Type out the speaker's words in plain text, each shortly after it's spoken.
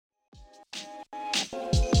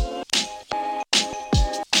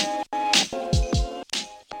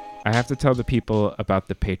I have to tell the people about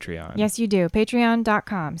the Patreon. Yes, you do.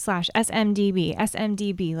 Patreon.com/SMDB.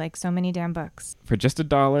 SMDB, like so many damn books. For just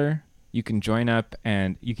 $1, you can join up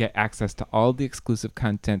and you get access to all the exclusive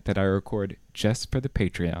content that I record just for the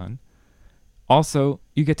Patreon. Also,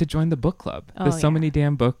 you get to join the book club, the So Many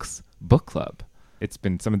Damn Books book club. It's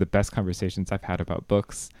been some of the best conversations I've had about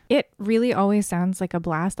books. It really always sounds like a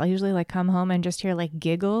blast. I'll usually come home and just hear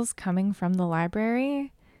giggles coming from the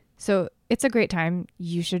library. So it's a great time.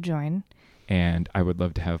 You should join. And I would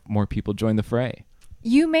love to have more people join the fray.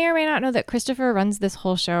 You may or may not know that Christopher runs this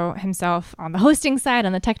whole show himself on the hosting side,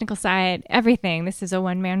 on the technical side, everything. This is a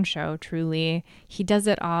one-man show, truly. He does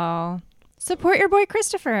it all. Support your boy,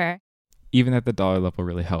 Christopher. Even at the dollar level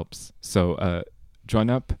really helps. So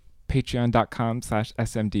join up,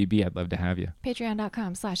 patreon.com/SMDB. I'd love to have you.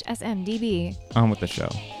 Patreon.com/SMDB. On with the show.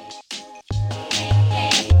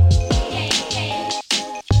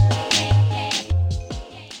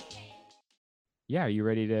 Yeah, are you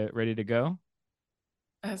ready to go?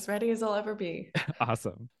 As ready as I'll ever be.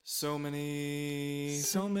 Awesome. So many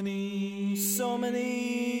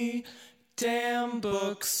damn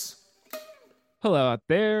books. Hello out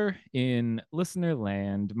there in listener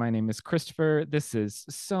land. My name is Christopher. This is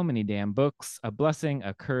So Many Damn Books, a blessing,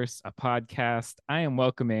 a curse, a podcast. I am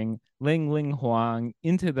welcoming Ling Huang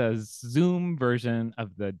into the Zoom version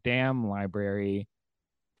of the Damn Library.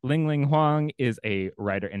 Ling Huang is a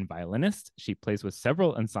writer and violinist. She plays with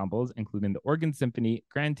several ensembles, including the Organ Symphony,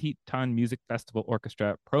 Grand Teton Music Festival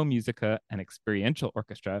Orchestra, Pro Musica, and Experiential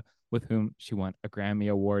Orchestra, with whom she won a Grammy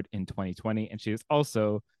Award in 2020. And she is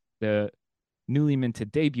also the newly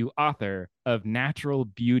minted debut author of Natural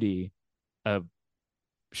Beauty, a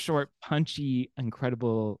short, punchy,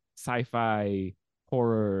 incredible sci-fi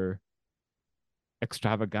horror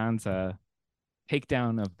extravaganza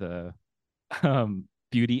takedown of the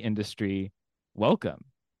beauty industry. Welcome.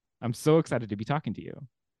 I'm so excited to be talking to you.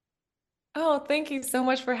 Oh, thank you so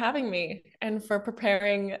much for having me and for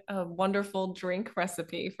preparing a wonderful drink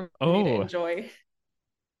recipe for me to enjoy.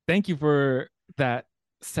 Thank you for that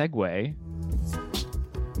segue.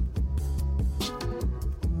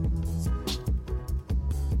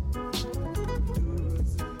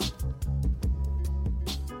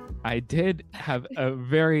 I did have a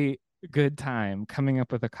very good time coming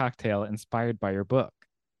up with a cocktail inspired by your book.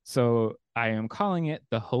 So I am calling it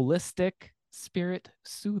the Holistic Spirit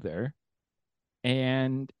Soother.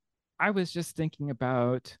 And I was just thinking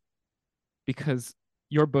about, because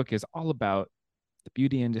your book is all about the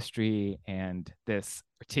beauty industry and this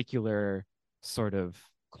particular sort of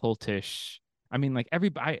cultish, I mean, like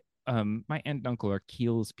everybody, my aunt and uncle are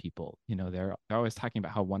Kiehl's people. You know, they're always talking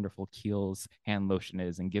about how wonderful Kiehl's hand lotion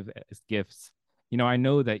is and give it as gifts. You know, I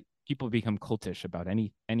know that people become cultish about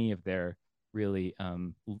any of their really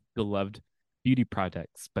beloved beauty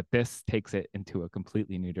products, but this takes it into a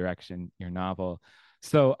completely new direction, your novel.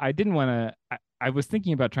 So I didn't want to, I was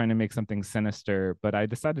thinking about trying to make something sinister, but I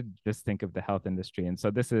decided to just think of the health industry. And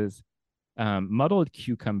so this is muddled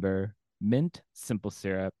cucumber, mint simple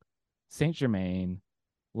syrup, Saint Germain,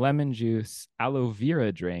 lemon juice, aloe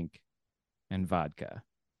vera drink, and vodka.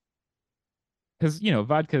 Because, you know,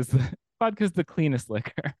 vodka's the cleanest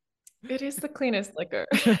liquor. It is the cleanest liquor.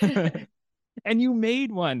 And you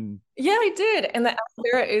made one. Yeah, I did. And the aloe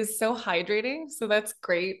vera is so hydrating. So that's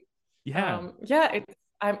great. Yeah.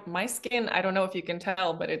 My skin, I don't know if you can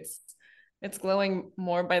tell, but it's glowing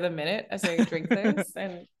more by the minute as I drink this.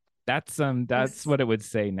 And that's what it would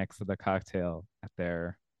say next to the cocktail at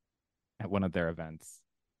one of their events.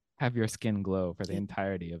 Have your skin glow for the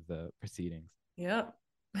entirety of the proceedings. Yeah.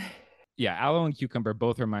 Yeah, aloe and cucumber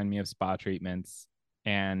both remind me of spa treatments.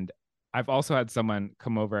 And I've also had someone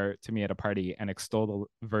come over to me at a party and extol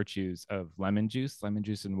the virtues of lemon juice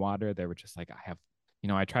and water. They were just like, I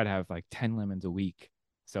try to have like 10 lemons a week.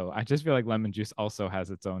 So I just feel like lemon juice also has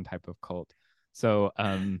its own type of cult. So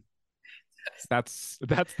that's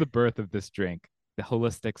the birth of this drink, the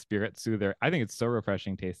Holistic Spirit Soother. I think it's so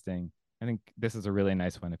refreshing tasting. I think this is a really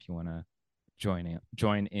nice one if you want to join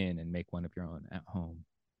in and make one of your own at home.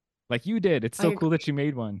 Like you did. It's so cool that you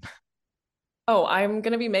made one. Oh, I'm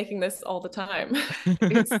going to be making this all the time.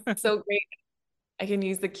 It's so great. I can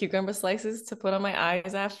use the cucumber slices to put on my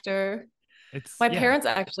eyes after. My parents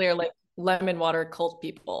actually are like lemon water cult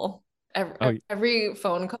people. Every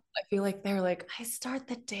phone call, I feel like they're like, I start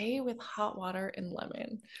the day with hot water and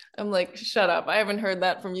lemon. I'm like, shut up. I haven't heard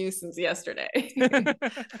that from you since yesterday.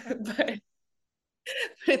 but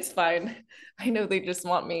it's fine. I know they just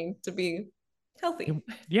want me to be healthy.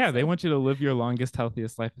 Yeah, they want you to live your longest,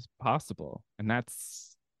 healthiest life as possible. And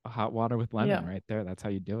that's a hot water with lemon right there. That's how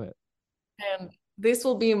you do it. And this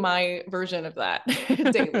will be my version of that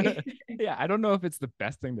daily. Yeah, I don't know if it's the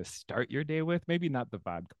best thing to start your day with. Maybe not the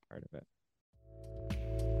vodka part of it.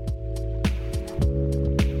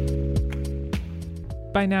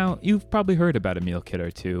 By now, you've probably heard about a meal kit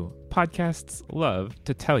or two. Podcasts love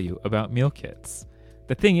to tell you about meal kits.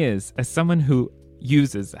 The thing is, as someone who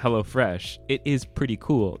uses HelloFresh, it is pretty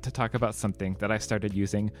cool to talk about something that I started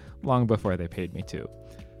using long before they paid me to.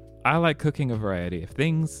 I like cooking a variety of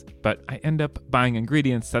things, but I end up buying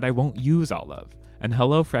ingredients that I won't use all of. And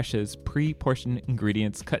HelloFresh's pre-portioned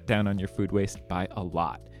ingredients cut down on your food waste by a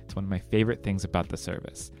lot. It's one of my favorite things about the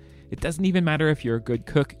service. It doesn't even matter if you're a good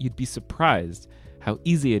cook, you'd be surprised how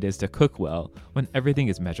easy it is to cook well when everything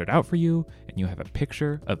is measured out for you and you have a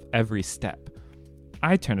picture of every step.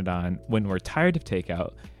 I turn it on when we're tired of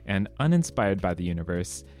takeout and uninspired by the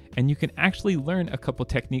universe, and you can actually learn a couple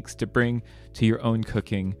techniques to bring to your own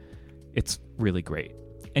cooking. It's really great.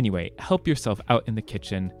 Anyway, help yourself out in the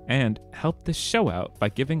kitchen and help this show out by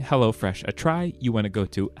giving HelloFresh a try. You want to go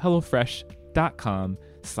to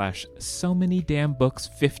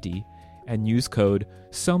hellofresh.com/so-many-damn-books50 and use code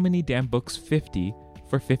so-many-damn-books50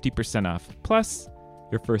 for 50% off. Plus,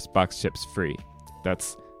 your first box ships free.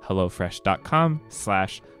 That's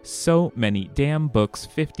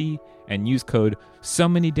hellofresh.com/so-many-damn-books50 and use code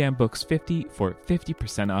so-many-damn-books50 for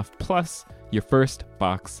 50% off. Plus, your first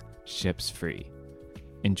box ships free.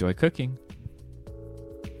 Enjoy cooking.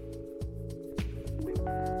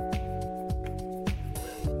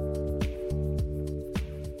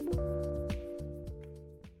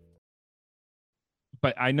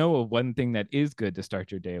 But I know of one thing that is good to start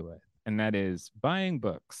your day with, and that is buying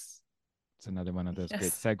books. It's another one of those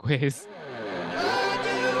great segues.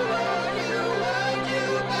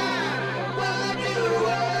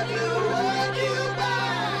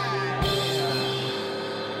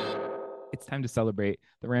 It's time to celebrate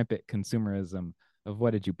the rampant consumerism of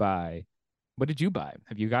what did you buy? What did you buy?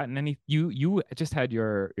 Have you gotten any? You just had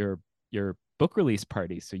your book release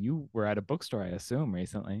party, so you were at a bookstore, I assume,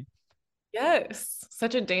 recently. Yes,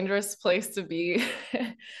 such a dangerous place to be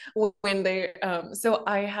when they so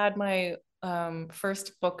I had my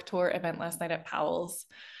first book tour event last night at Powell's.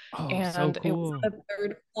 Oh, so And it was on cool. the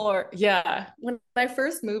third floor. Yeah. When I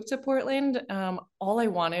first moved to Portland, all I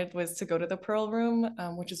wanted was to go to the Pearl Room,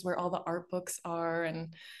 which is where all the art books are.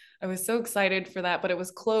 And I was so excited for that, but it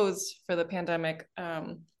was closed for the pandemic.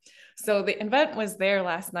 So the event was there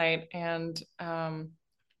last night. And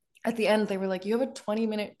at the end, they were like, you have a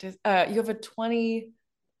 20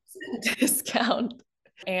 discount.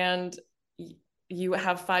 And you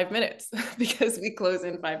have 5 minutes because we close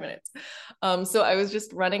in 5 minutes. So I was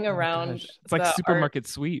just running around. It's like supermarket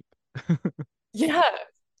sweep. Yeah.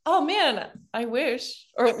 Oh man, I wish.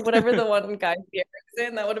 Or whatever the one guy here is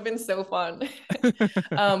in. That would have been so fun.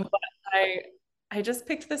 But I just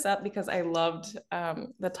picked this up because I loved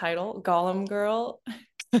the title, Golem Girl.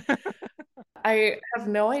 I have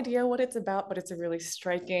no idea what it's about, but it's a really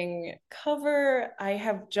striking cover. I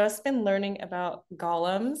have just been learning about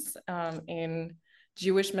golems in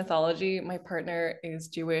Jewish mythology. My partner is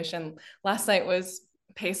Jewish, and last night was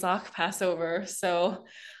Pesach, Passover. So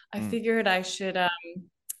I figured I should,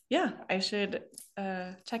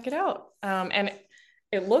 check it out. And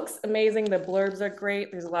it looks amazing. The blurbs are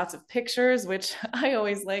great. There's lots of pictures, which I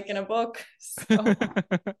always like in a book. So.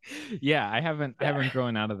 Yeah, I haven't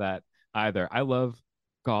grown out of that either. I love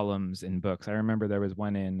golems in books. I remember there was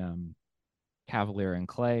one in Cavalier and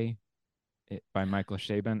Clay by Michael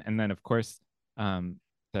Chabon, and then of course the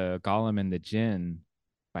Golem and the Djinn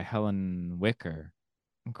by Helen Wicker.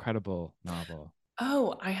 Incredible novel.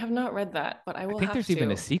 Oh, I have not read that, but I will. I think there's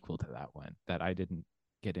even a sequel to that one that I didn't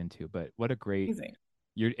get into. But what a great! Amazing.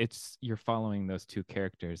 You're following those two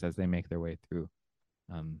characters as they make their way through.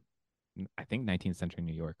 I think 19th century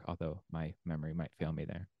New York, although my memory might fail me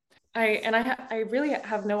there. I really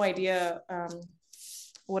have no idea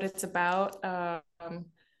what it's about.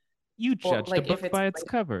 You judged a book by its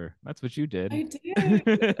cover. That's what you did. I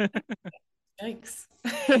did. Yikes.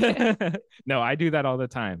 No, I do that all the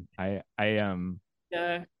time. I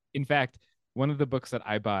Yeah. In fact, one of the books that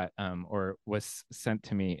I bought or was sent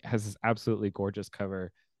to me has this absolutely gorgeous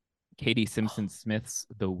cover, Katie Simpson Smith's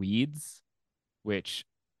The Weeds, which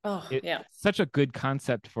such a good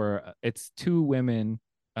concept for it's two women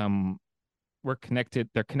they're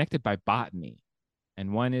connected by botany,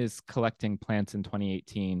 and one is collecting plants in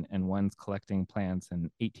 2018 and one's collecting plants in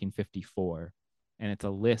 1854, and it's a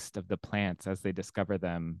list of the plants as they discover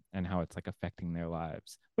them and how it's like affecting their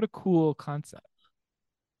lives. What a cool concept.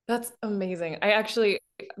 That's amazing.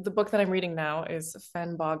 The book that I'm reading now is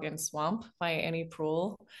Fen, Bog, and Swamp by Annie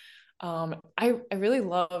Proulx. I really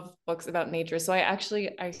love books about nature. So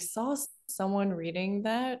I saw someone reading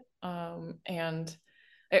that, and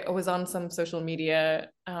it was on some social media,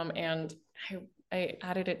 and I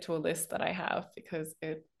added it to a list that I have because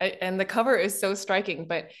and the cover is so striking,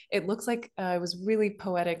 but it looks like it was really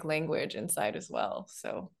poetic language inside as well.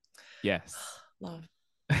 So Yes. love.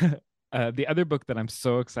 The other book that I'm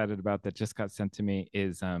so excited about that just got sent to me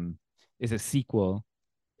is a sequel.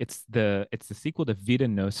 It's the sequel to Vida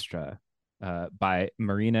Nostra, by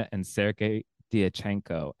Marina and Sergei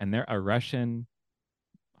Dyachenko, and they're a Russian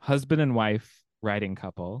husband and wife writing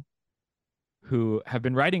couple who have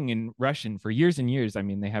been writing in Russian for years and years. I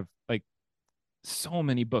mean, they have like so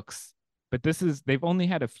many books, but they've only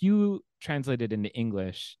had a few translated into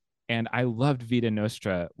English. And I loved Vida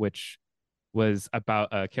Nostra, which was about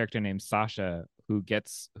a character named Sasha who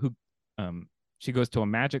she goes to a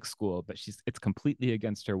magic school, but it's completely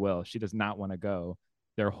against her will. She does not want to go.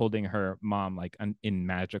 They're holding her mom like in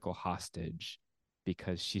magical hostage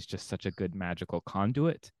because she's just such a good magical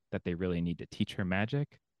conduit that they really need to teach her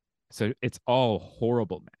magic. So it's all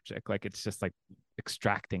horrible magic. Like it's just like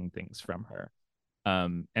extracting things from her.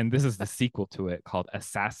 And this is the sequel to it called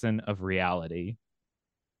Assassin of Reality.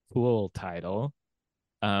 Cool title.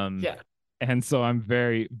 Um, Yeah. and so I'm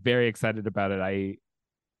very, very excited about it.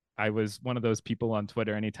 I was one of those people on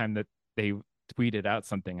Twitter. Anytime that they tweeted out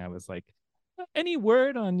something, I was like, any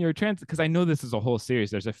word on your because I know this is a whole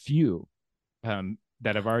series. There's a few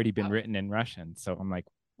that have already been written in Russian. So I'm like,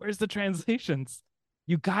 where's the translations?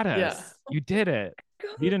 You got Yeah. us. You did it.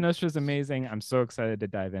 Vita Nostra is amazing. I'm so excited to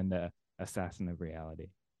dive into Assassin of Reality.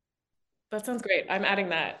 That sounds great. I'm adding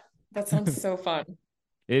that. That sounds so fun.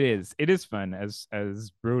 It is. It is fun, as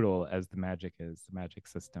brutal as the magic is, the magic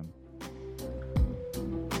system.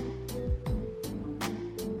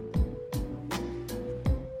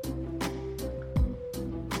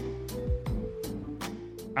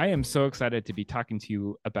 I am so excited to be talking to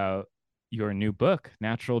you about your new book,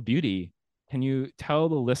 Natural Beauty. Can you tell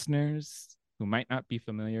the listeners who might not be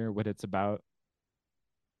familiar what it's about?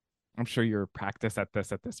 I'm sure you're practiced at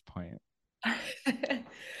this point.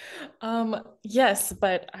 Yes,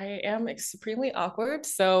 but I am supremely awkward,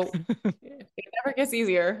 so it never gets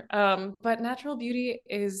easier. But Natural Beauty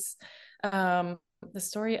is the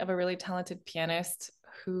story of a really talented pianist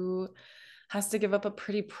who has to give up a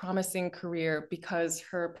pretty promising career because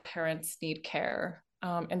her parents need care.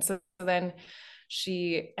 And so then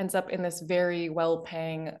she ends up in this very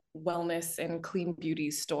well-paying wellness and clean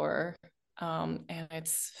beauty store. And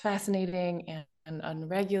it's fascinating and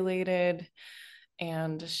unregulated,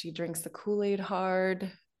 and she drinks the Kool-Aid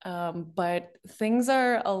hard. But things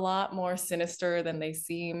are a lot more sinister than they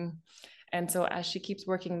seem. And so as she keeps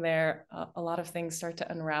working there, a lot of things start to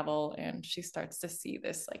unravel, and she starts to see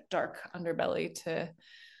this like dark underbelly to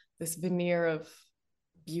this veneer of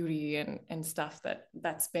beauty and stuff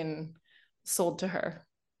that's been sold to her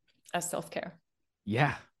as self-care.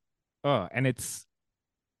 Yeah. Oh, and it's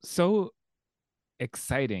so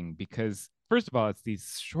exciting because first of all, it's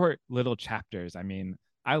these short little chapters. I mean,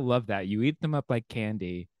 I love that. You eat them up like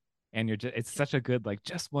candy, and it's such a good like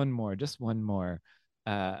just one more, just one more.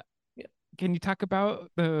 Uh Yeah. can you talk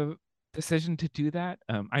about the decision to do that?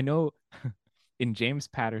 I know in James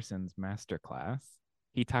Patterson's masterclass,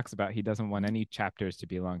 he talks about he doesn't want any chapters to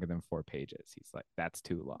be longer than 4 pages. He's like, that's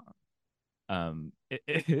too long.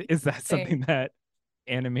 Is that Same. something that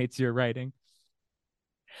animates your writing?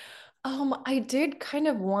 I did kind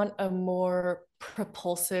of want a more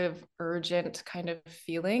propulsive, urgent kind of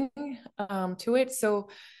feeling to it. So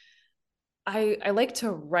I like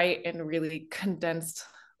to write in really condensed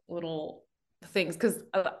little things because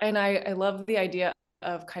and I love the idea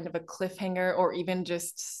of kind of a cliffhanger or even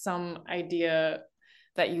just some idea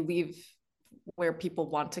that you leave where people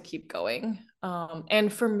want to keep going.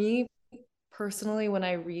 And for me personally, when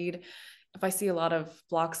I read, if I see a lot of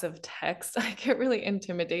blocks of text, I get really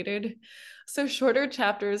intimidated. So shorter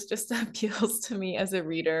chapters just appeals to me as a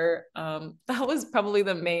reader. That was probably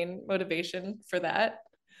the main motivation for that.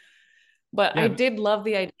 But I Yeah. did love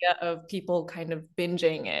the idea of people kind of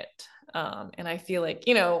binging it. And I feel like,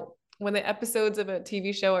 when the episodes of a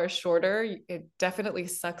TV show are shorter, it definitely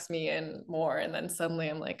sucks me in more. And then suddenly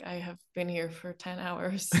I'm like, I have been here for 10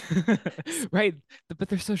 hours. Right. But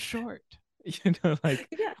they're so short. Like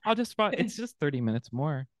Yeah. I'll just it's just 30 minutes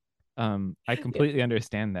more. I Yeah. completely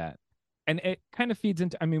understand that. And it kind of feeds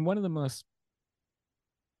into, I mean, one of the most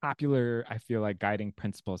popular, I feel like, guiding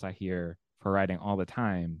principles I hear for writing all the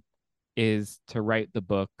time is to write the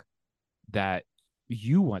book that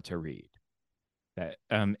you want to read. That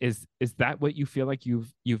is that what you feel like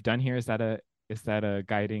you've done here? Is that a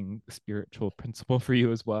guiding spiritual principle for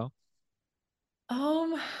you as well?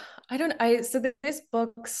 Um, I don't I so this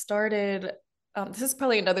book started this is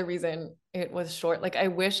probably another reason it was short. Like I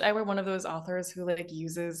wish I were one of those authors who like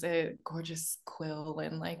uses a gorgeous quill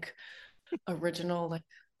and like original like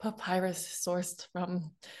papyrus sourced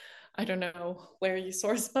from I don't know where you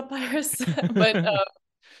source papyrus, but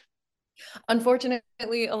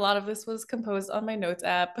unfortunately a lot of this was composed on my notes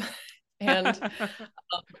app and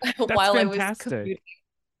That's while I was fantastic.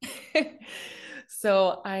 commuting.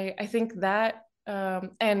 So I think that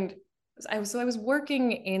and I was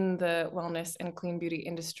working in the wellness and clean beauty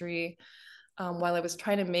industry while I was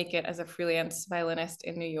trying to make it as a freelance violinist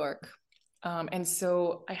in New York. And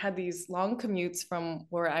so I had these long commutes from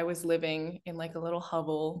where I was living in like a little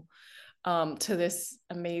hovel to this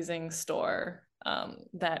amazing store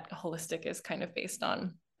that Holistic is kind of based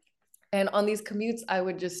on. And on these commutes, I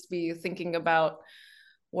would just be thinking about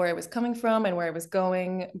where I was coming from and where I was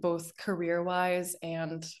going, both career wise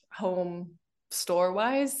and home store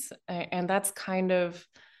wise. And that's kind of,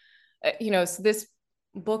 so this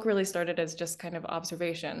book really started as just kind of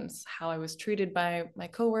observations, how I was treated by my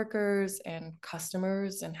coworkers and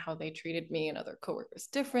customers and how they treated me and other coworkers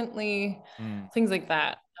differently, things like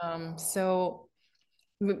that. So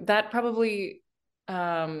that probably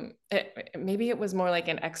maybe it was more like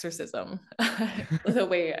an exorcism the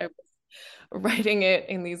way I was writing it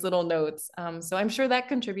in these little notes. So I'm sure that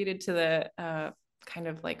contributed to the kind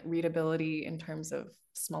of like readability in terms of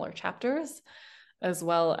smaller chapters, as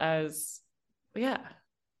well as, yeah.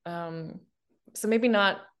 So maybe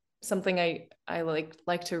not something I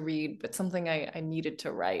like to read, but something I needed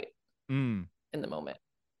to write in the moment.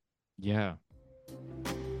 Yeah.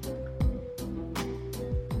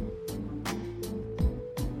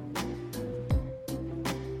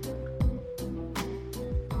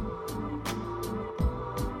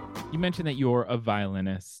 You mentioned that you're a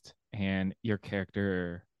violinist and your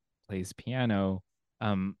character plays piano.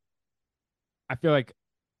 I feel like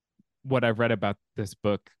what I've read about this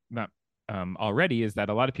book, not already, is that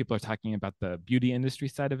a lot of people are talking about the beauty industry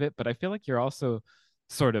side of it, but I feel like you're also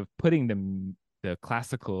sort of putting the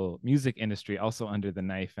classical music industry also under the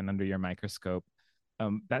knife and under your microscope.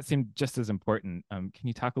 That seemed just as important. Can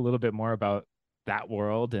you talk a little bit more about that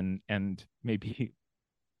world and maybe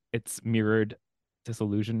its mirrored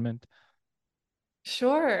disillusionment?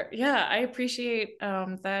 Sure. Yeah, I appreciate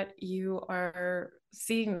that you are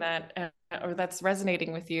seeing that or that's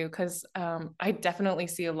resonating with you because I definitely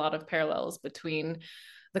see a lot of parallels between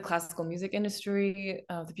the classical music industry,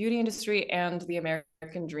 the beauty industry, and the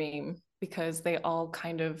American dream because they all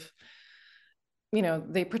kind of,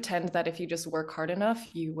 they pretend that if you just work hard enough,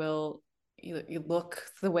 you look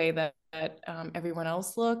the way that everyone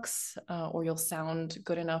else looks, or you'll sound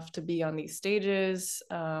good enough to be on these stages.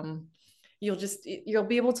 You'll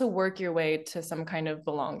be able to work your way to some kind of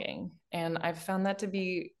belonging, and I've found that to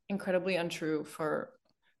be incredibly untrue for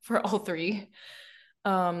all three.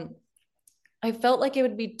 um, I felt like it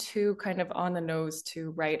would be too kind of on the nose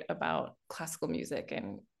to write about classical music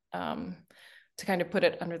and to kind of put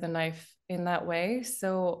it under the knife in that way.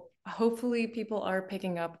 So hopefully people are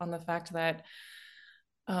picking up on the fact that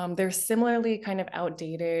they're similarly kind of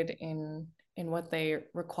outdated in what they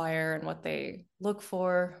require and what they look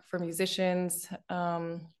for musicians.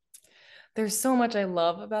 There's so much I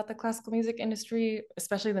love about the classical music industry,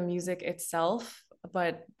 especially the music itself,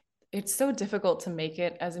 but it's so difficult to make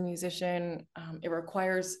it as a musician. It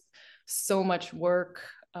requires so much work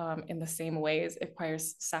in the same ways. It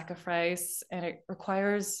requires sacrifice and it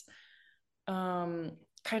requires kind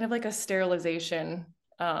of like a sterilization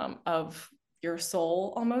of your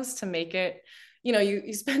soul almost to make it.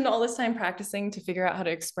 You spend all this time practicing to figure out how to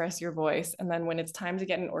express your voice, and then when it's time to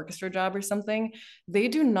get an orchestra job or something, they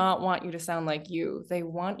do not want you to sound like you. They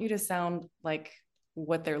want you to sound like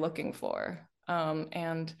what they're looking for.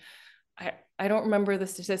 And I don't remember the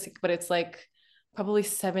statistic, but it's like probably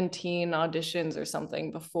 17 auditions or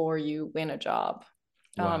something before you win a job.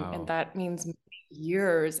 And Wow. that means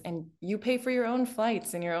years, and you pay for your own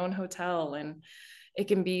flights and your own hotel, and it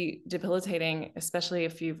can be debilitating, especially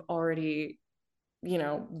if you've already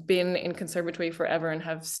been in conservatory forever and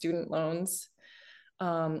have student loans.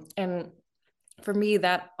 And for me,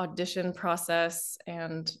 that audition process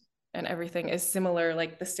and everything is similar,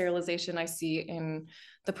 like the sterilization I see in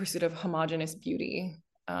the pursuit of homogenous beauty.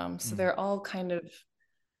 So they're all kind of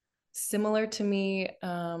similar to me.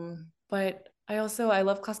 But I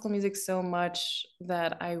love classical music so much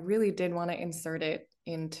that I really did want to insert it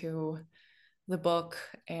into the book.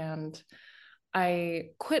 And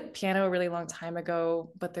I quit piano a really long time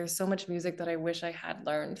ago, but there's so much music that I wish I had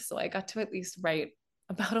learned. So I got to at least write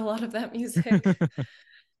about a lot of that music.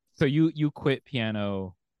 So you quit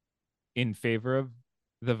piano in favor of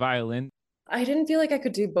the violin? I didn't feel like I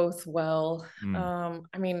could do both well. Mm.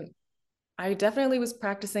 I mean, I definitely was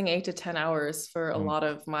practicing 8 to 10 hours for a Oh, lot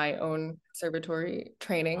of my own conservatory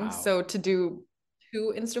training. wow. So to do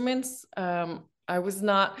two instruments, I was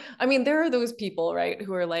not, I mean, there are those people, right,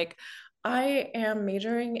 who are like, I am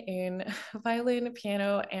majoring in violin,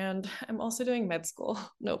 piano, and I'm also doing med school.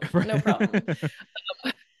 Nope, no problem.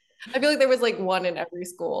 I feel like there was like one in every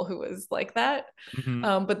school who was like that.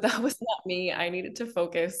 Mm-hmm. But that was not me. I needed to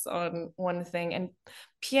focus on one thing. And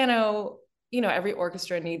piano, every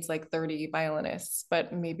orchestra needs like 30 violinists,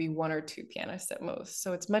 but maybe one or two pianists at most.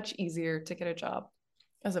 So it's much easier to get a job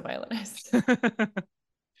as a violinist.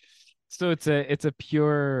 So it's a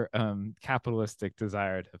pure capitalistic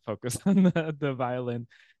desire to focus on the violin.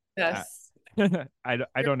 Uh, Yes. I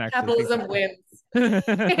don't actually think Capitalism wins.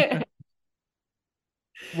 that.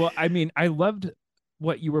 Well, I mean, I loved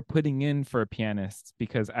what you were putting in for a pianist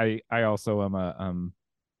because I also am a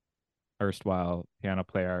erstwhile piano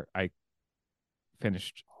player. I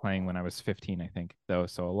finished playing when I was 15, I think, though,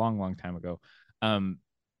 so a long, long time ago. Um,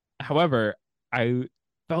 However, I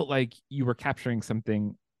felt like you were capturing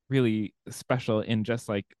something really special in just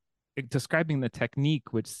like describing the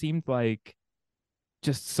technique, which seemed like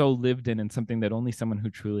just so lived in and something that only someone who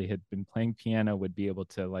truly had been playing piano would be able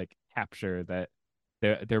to like capture, that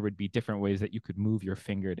there would be different ways that you could move your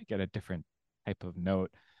finger to get a different type of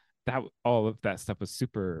note. That all of that stuff was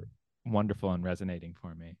super wonderful and resonating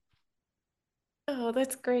for me. Oh,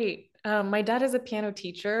 that's great. My dad is a piano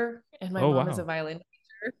teacher and my Oh mom is a wow. violin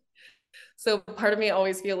teacher. So part of me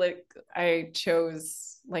always feel like I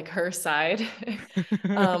chose like her side.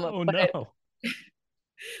 um, Oh but no.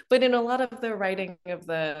 but in a lot of the writing of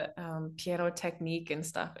the piano technique and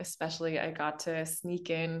stuff, especially, I got to sneak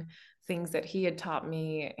in things that he had taught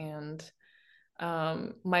me, and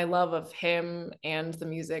my love of him and the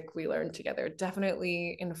music we learned together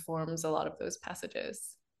definitely informs a lot of those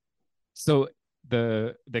passages. So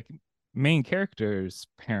the main character's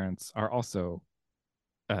parents are also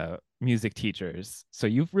music teachers. So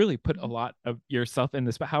you've really put a lot of yourself in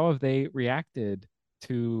this, but how have they reacted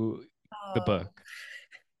to the book? Oh.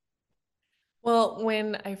 Well,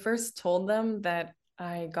 when I first told them that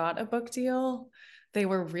I got a book deal, they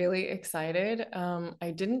were really excited.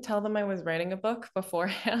 I didn't tell them I was writing a book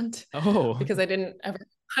beforehand Oh. because I didn't ever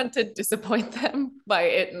want to disappoint them by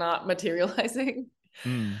it not materializing.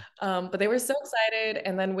 Mm. But they were so excited.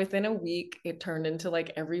 And then within a week, it turned into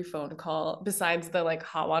like every phone call, besides the like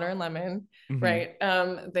hot water and lemon, Hmm. right?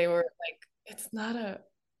 They were like, it's not a,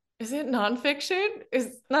 is it nonfiction?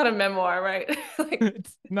 It's not a memoir, right? like,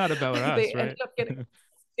 It's not about like they us, ended right? up getting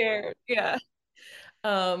scared. Yeah.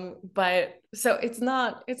 But so it's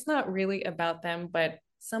not really about them, but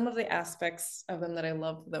some of the aspects of them that I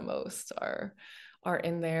love the most are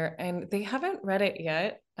in there, and they haven't read it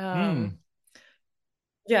yet. Mm.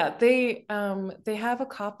 Yeah, they have a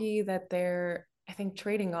copy that they're, I think,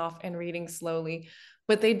 trading off and reading slowly,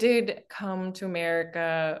 but they did come to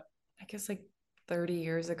America, I guess, like 30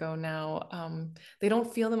 years ago now. They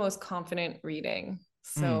don't feel the most confident reading,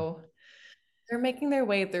 Mm. so they're making their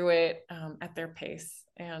way through it at their pace,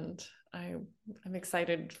 and I'm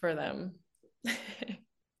excited for them.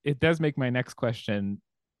 It does make my next question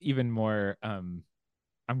even more I'm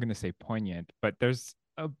gonna say poignant, but there's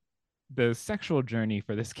a the sexual journey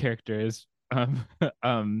for this character is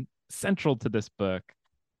central to this book,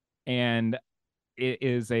 and it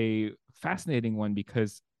is a fascinating one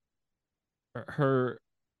because her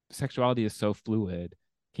sexuality is so fluid.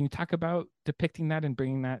 Can you talk about depicting that and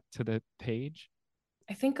bringing that to the page?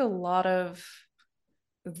 I think a lot of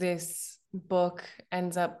this book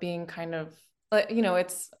ends up being kind of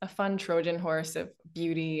it's a fun Trojan horse of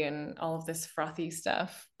beauty and all of this frothy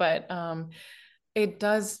stuff, but it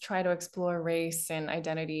does try to explore race and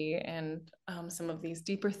identity and some of these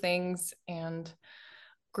deeper things. And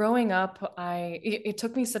growing up, it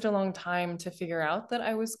took me such a long time to figure out that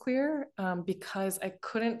I was queer, because I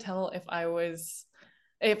couldn't tell if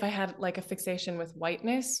I had like a fixation with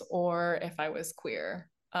whiteness or if I was queer.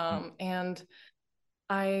 Mm. And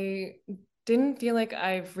I didn't feel like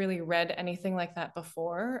I've really read anything like that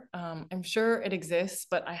before. I'm sure it exists,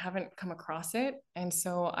 but I haven't come across it. And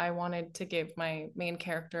so I wanted to give my main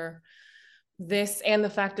character this, and the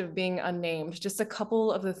fact of being unnamed, just a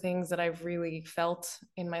couple of the things that I've really felt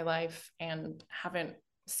in my life and haven't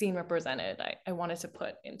seen represented. I wanted to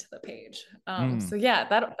put into the page. Mm. So yeah,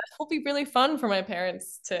 that will be really fun for my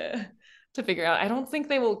parents to figure out. I don't think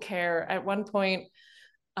they will care. At one point,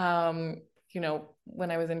 um,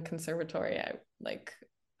 when I was in conservatory, I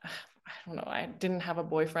don't know, I didn't have a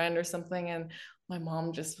boyfriend or something, and my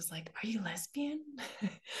mom just was like, "Are you lesbian?"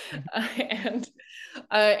 and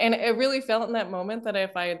and it really felt in that moment that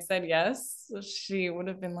if I had said yes, she would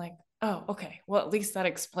have been like, "Oh, okay. Well, at least that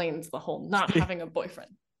explains the whole not having a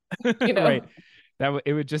boyfriend." You Right. know?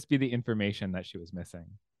 It would just be the information that she was missing.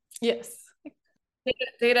 Yes.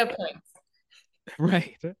 Data points.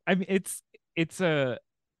 Right. I mean, it's a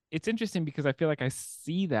it's interesting because I feel like I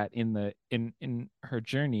see that in the in her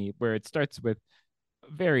journey where it starts with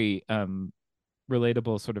very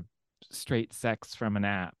relatable sort of straight sex from an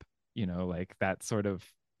app, like that sort of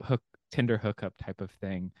hook Tinder hookup type of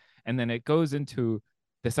thing. And then it goes into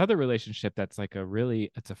this other relationship that's like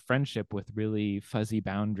it's a friendship with really fuzzy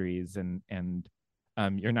boundaries and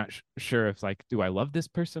you're not sure if like, do I love this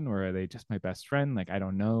person or are they just my best friend? Like, I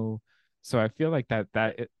don't know. So I feel like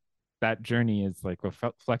that journey is like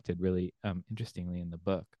reflected really interestingly in the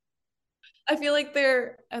book. I feel like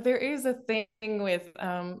there is a thing with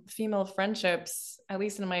female friendships, at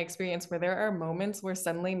least in my experience, where there are moments where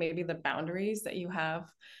suddenly maybe the boundaries that you have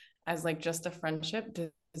as like just a friendship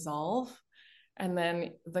dissolve, and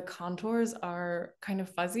then the contours are kind of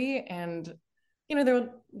fuzzy, and there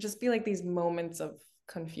will just be like these moments of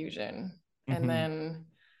confusion, and Mm-hmm.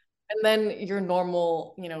 then your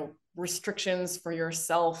normal, restrictions for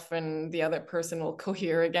yourself and the other person will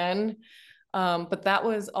cohere again. But that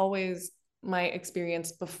was always my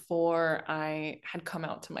experience before I had come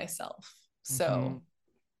out to myself. Mm-hmm. So,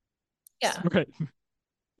 yeah. Right.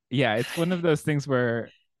 Yeah, it's one of those things where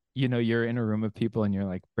you're in a room of people and you're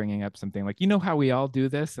like bringing up something like, how we all do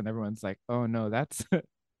this, and everyone's like, oh no, that's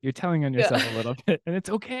you're telling on yourself Yeah. a little bit, and it's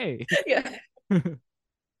okay. Yeah, exactly.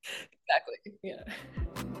 Yeah.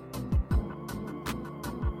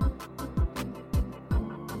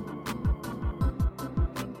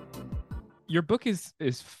 Your book is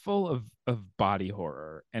full of body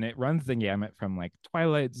horror, and it runs the gamut from like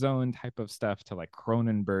Twilight Zone type of stuff to like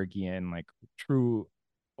Cronenbergian, like true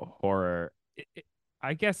horror.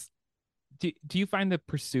 I guess, do you find the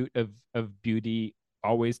pursuit of beauty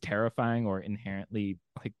always terrifying or inherently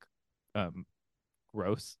like um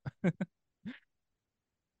gross?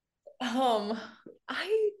 Um,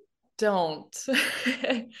 I don't.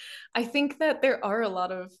 I think that there are a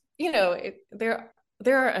lot of,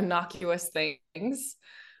 there are innocuous things,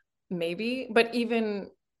 maybe, but even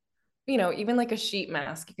like a sheet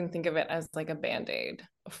mask, you can think of it as like a band-aid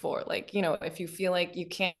for like, if you feel like you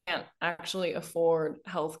can't actually afford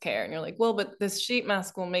healthcare and you're like, well, but this sheet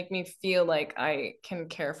mask will make me feel like I can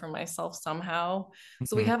care for myself somehow.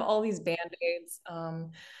 So we Mhm. have all these band-aids.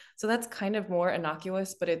 So that's kind of more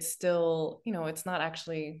innocuous, but it's still, it's not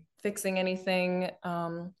actually fixing anything.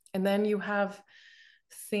 And then you have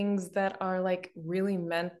things that are like really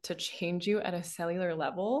meant to change you at a cellular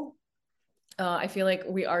level. I feel like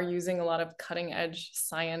we are using a lot of cutting edge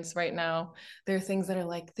science right now. There are things that are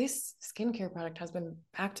like, this skincare product has been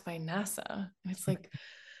backed by NASA. And it's like,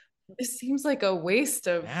 this seems like a waste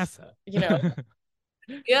of, NASA. you know,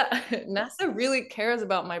 yeah, NASA really cares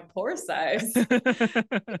about my pore size.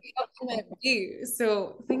 How can that be?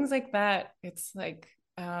 So things like that, it's like,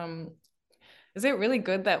 is it really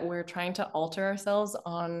good that we're trying to alter ourselves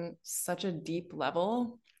on such a deep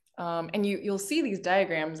level? And you'll see these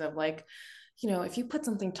diagrams of like, if you put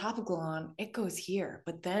something topical on, it goes here,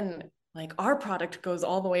 but then like our product goes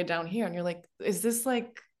all the way down here, and you're like, is this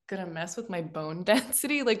like gonna mess with my bone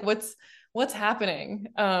density? Like, what's happening?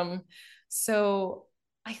 So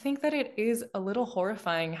I think that it is a little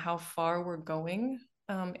horrifying how far we're going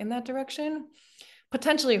in that direction.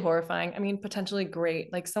 Potentially horrifying. I mean, potentially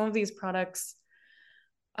great. Like some of these products,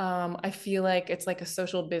 I feel like it's like a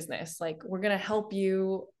social business. Like we're gonna help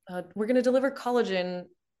you. We're gonna deliver collagen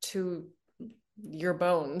to your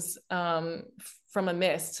bones from a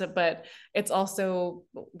mist, but it's also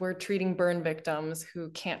we're treating burn victims who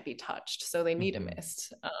can't be touched, so they need a Mhm.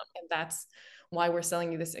 mist, and that's why we're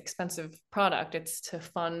selling you this expensive product. It's to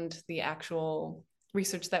fund the actual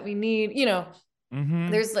research that we need. Mhm.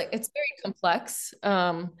 There's like it's very complex,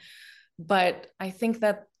 but I think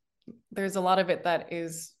that there's a lot of it that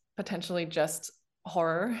is potentially just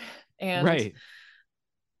horror. And Right.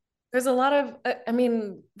 there's a lot of, I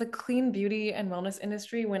mean, the clean beauty and wellness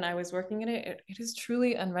industry, when I was working in it is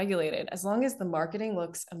truly unregulated. As long as the marketing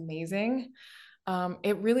looks amazing,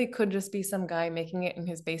 it really could just be some guy making it in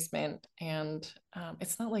his basement. And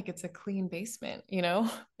it's not like it's a clean basement,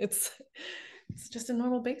 it's, it's just a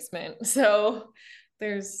normal basement. So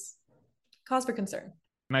there's cause for concern.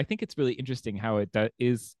 And I think it's really interesting how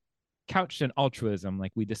is couched in altruism.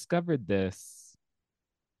 Like we discovered this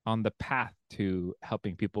on the path to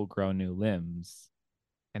helping people grow new limbs,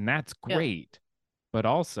 and that's Yeah. great. But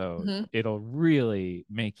also, Mhm. it'll really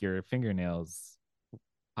make your fingernails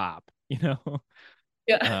pop,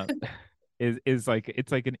 Yeah. is like,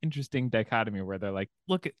 it's like an interesting dichotomy where they're like,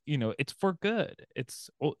 look, it's for good.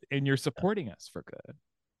 And you're supporting us for good.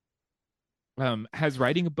 Has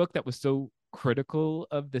writing a book that was so critical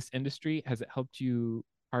of this industry, has it helped you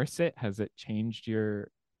parse it? Has it changed your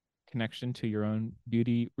connection to your own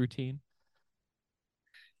beauty routine?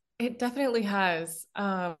 It definitely has.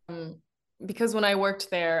 Because when I worked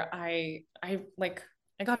there, I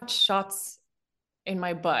got shots in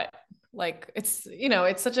my butt. Like it's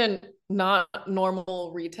such a not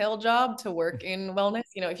normal retail job to work in wellness.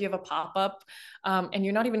 If you have a pop-up, and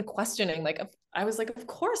you're not even questioning, like I was like, of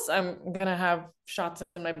course I'm gonna have shots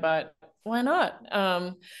in my butt. Why not?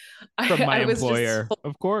 From my I was just, employer,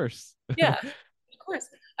 of course. yeah, of course.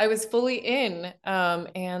 I was fully in.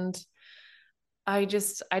 And I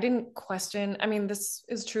didn't question. I mean, this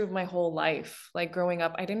is true of my whole life. Like growing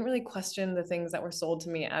up, I didn't really question the things that were sold to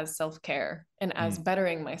me as self-care and as Mm,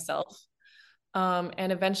 bettering myself.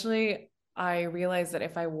 And eventually I realized that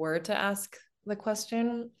if I were to ask the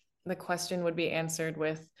question would be answered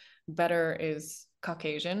with better is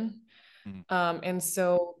Caucasian. mm, And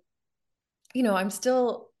so, I'm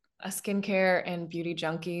still a skincare and beauty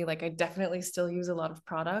junkie. Like I definitely still use a lot of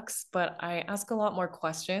products, but I ask a lot more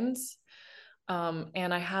questions.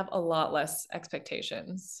 And I have a lot less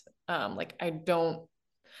expectations. Like I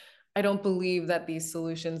don't believe that these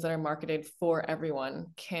solutions that are marketed for everyone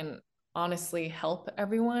can honestly help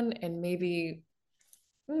everyone, and maybe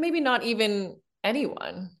not even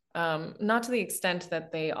anyone. Not to the extent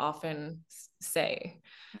that they often say.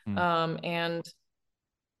 mm, And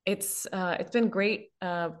it's been great,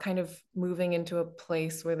 kind of moving into a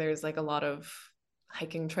place where there's like a lot of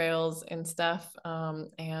hiking trails and stuff.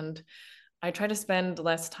 And I try to spend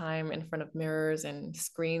less time in front of mirrors and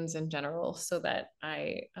screens in general, so that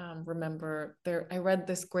I remember there. I read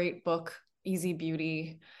this great book, Easy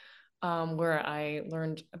Beauty, where I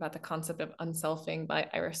learned about the concept of unselfing by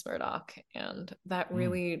Iris Murdoch, and that mm,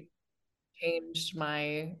 really changed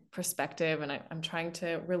my perspective. And I'm trying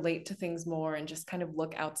to relate to things more and just kind of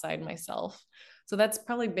look outside myself. So that's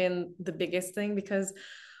probably been the biggest thing, because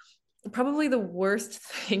probably the worst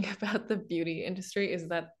thing about the beauty industry is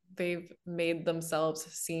that they've made themselves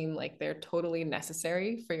seem like they're totally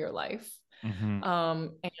necessary for your life. mhm,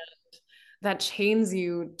 And that chains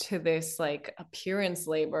you to this like appearance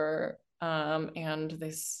labor, and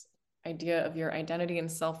this idea of your identity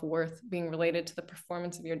and self-worth being related to the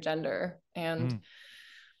performance of your gender. And mm.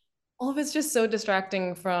 all of it's just so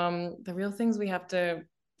distracting from the real things we have to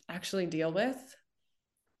actually deal with.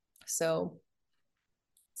 So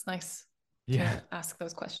it's nice Yeah. to ask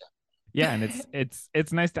those questions. Yeah, and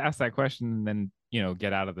it's nice to ask that question and then,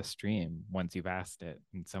 get out of the stream once you've asked it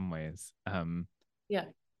in some ways. Yeah,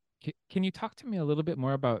 Can you talk to me a little bit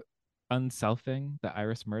more about unselfing, the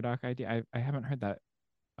Iris Murdoch idea? I haven't heard that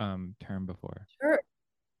term before. sure.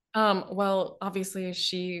 Well, obviously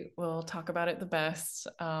she will talk about it the best.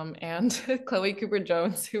 And Chloe Cooper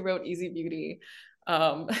Jones, who wrote Easy Beauty,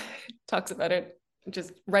 um, talks about it,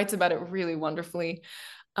 just writes about it really wonderfully.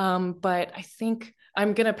 But I think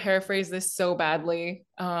I'm gonna paraphrase this so badly.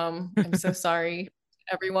 I'm so sorry,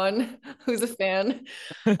 everyone who's a fan.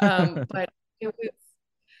 But it was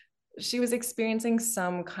she was experiencing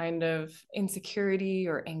some kind of insecurity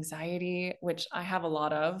or anxiety, which I have a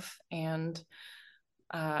lot of. And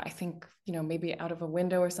I think, maybe out of a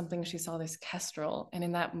window or something, she saw this kestrel. And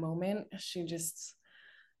in that moment, she just,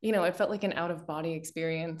 it felt like an out of body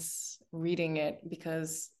experience reading it,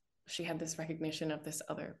 because she had this recognition of this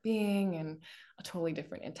other being and a totally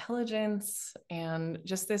different intelligence, and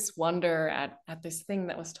just this wonder at this thing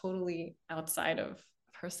that was totally outside of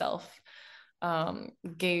herself.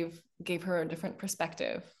 Gave her a different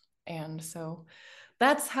perspective. And so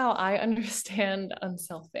that's how I understand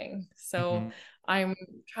unselfing. So Mhm. I'm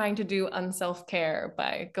trying to do unself care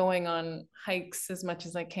by going on hikes as much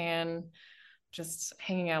as I can, just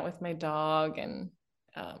hanging out with my dog, and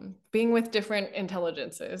being with different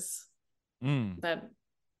intelligences Mm. that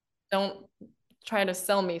don't try to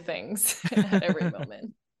sell me things at every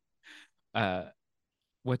moment. uh,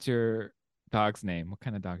 what's your dog's name? What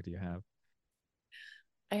kind of dog do you have?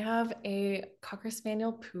 I have a Cocker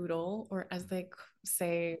Spaniel poodle, or as they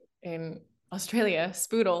say in Australia,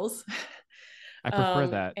 spoodles. I prefer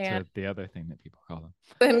that And to the other thing that people call them.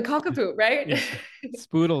 then cockapoo, right? Yeah.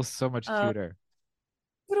 Spoodle's so much um, cuter.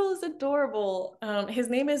 Poodle is adorable. His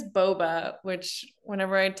name is Boba, which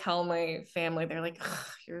whenever I tell my family, they're like,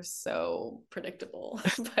 "You're so predictable."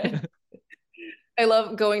 But I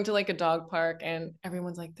love going to like a dog park, and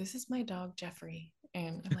everyone's like, "This is my dog Jeffrey,"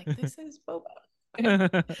 and I'm like, "This is Boba."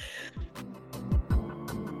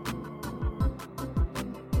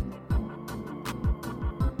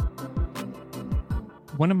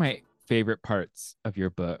 One of my favorite parts of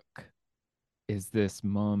your book is this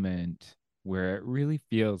moment where it really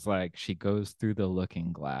feels like she goes through the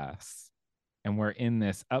looking glass and we're in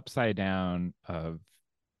this upside down of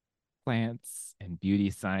plants and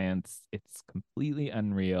beauty science. It's completely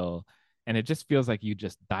unreal. And it just feels like you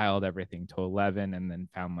just dialed everything to 11 and then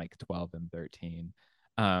found like 12 and 13.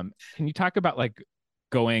 Can you talk about like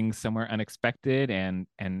going somewhere unexpected and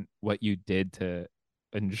what you did to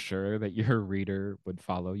ensure that your reader would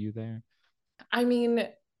follow you there? I mean,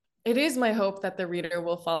 it is my hope that the reader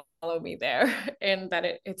will follow me there and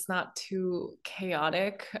that it's not too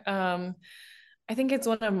chaotic. I think it's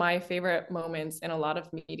one of my favorite moments in a lot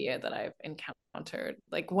of media that I've encountered.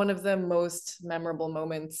 Like one of the most memorable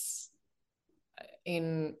moments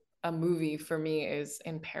in a movie for me is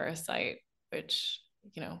in Parasite, which,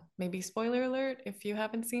 maybe spoiler alert if you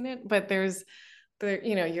haven't seen it, but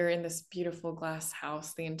you're in this beautiful glass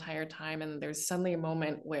house the entire time, and there's suddenly a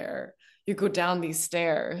moment where you go down these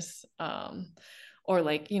stairs, or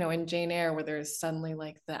like, in Jane Eyre, where there's suddenly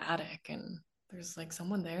like the attic and there's like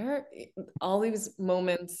someone there. All these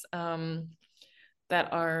moments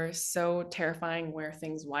that are so terrifying where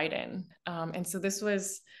things widen. And so this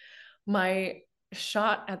was my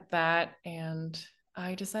shot at that, and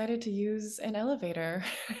I decided to use an elevator.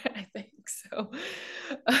 I think so.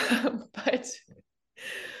 But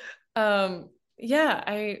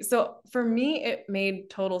yeah, so for me it made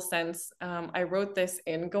total sense. I wrote this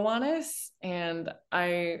in Gowanus, and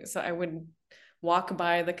I would walk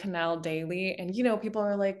by the canal daily, and people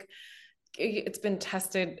are like, it's been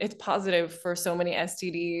tested, it's positive for so many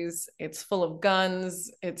STDs, it's full of guns,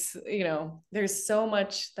 it's, there's so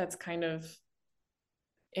much that's kind of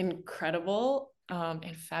incredible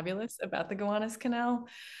and fabulous about the Gowanus Canal,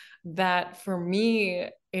 that for me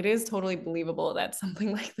it is totally believable that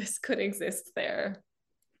something like this could exist there.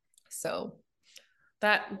 So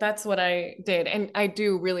that's what I did, and I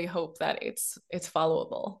do really hope that it's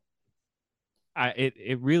followable.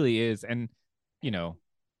 It really is. And the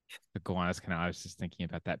Gowanus Canal, I was just thinking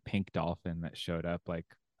about that pink dolphin that showed up, like,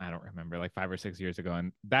 I don't remember, like 5 or 6 years ago,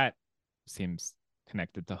 and that seems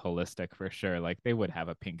connected to holistic for sure. Like they would have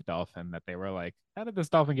a pink dolphin that they were like, how did this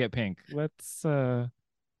dolphin get pink? Let's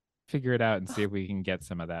figure it out and see if we can get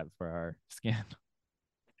some of that for our skin.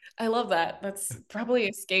 I love that. That's probably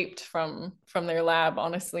escaped from their lab,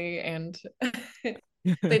 honestly, and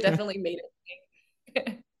they definitely made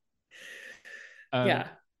it. Yeah,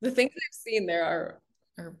 the things I've seen there are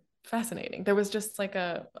fascinating. There was just like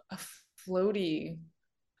a floaty,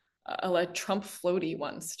 like Trump floaty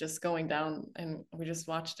once, just going down, and we just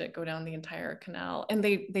watched it go down the entire canal. And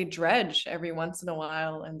they dredge every once in a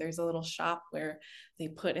while, and there's a little shop where they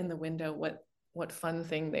put in the window what fun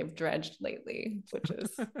thing they've dredged lately, which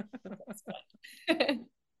is fun.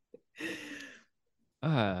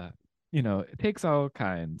 It takes all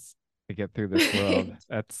kinds to get through this world.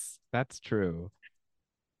 That's true.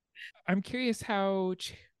 I'm curious how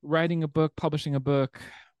writing a book, publishing a book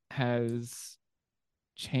has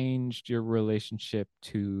changed your relationship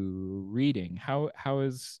to reading.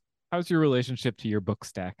 How's your relationship to your book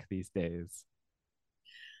stack these days?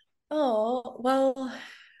 Oh, well,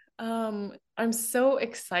 I'm so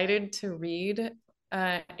excited to read.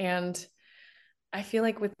 And I feel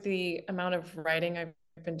like with the amount of writing I've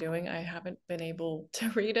been doing, I haven't been able to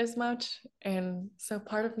read as much. And so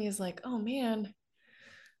part of me is like, oh man,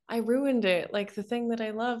 I ruined it. Like the thing that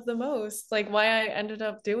I love the most, like why I ended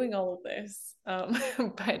up doing all of this.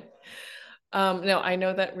 But no, I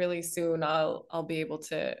know that really soon I'll be able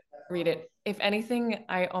to read it. If anything,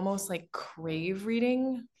 I almost like crave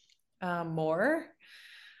reading more.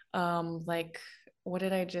 Like what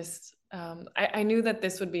did I just I knew that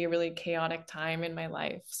this would be a really chaotic time in my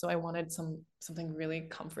life, so I wanted something really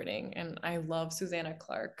comforting, and I love Susanna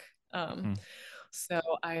Clark. So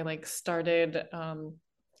I like started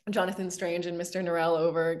Jonathan Strange and Mr. Norrell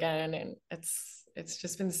over again, and it's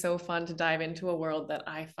just been so fun to dive into a world that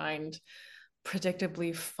I find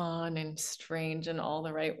predictably fun and strange in all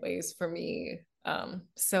the right ways for me.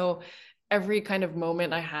 So every kind of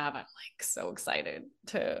moment I have, I'm like so excited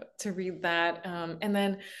to read that. And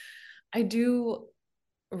then I do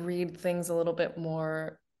read things a little bit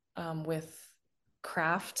more with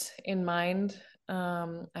craft in mind.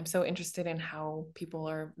 I'm so interested in how people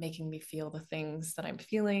are making me feel the things that I'm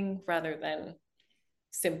feeling rather than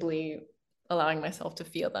simply allowing myself to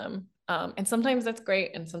feel them. And sometimes that's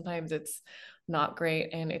great, and sometimes it's not great.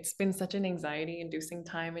 And it's been such an anxiety inducing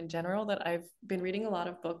time in general that I've been reading a lot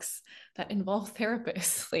of books that involve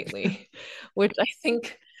therapists lately, which I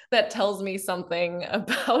think that tells me something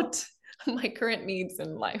about my current needs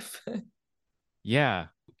in life. Yeah,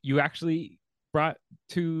 you actually brought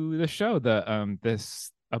to the show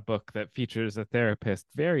this a book that features a therapist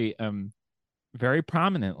very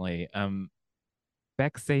prominently.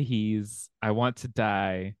 Baek Sehee's "I Want to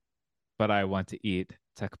Die, but I Want to Eat"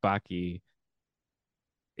 Tekbaki.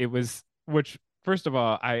 It was which first of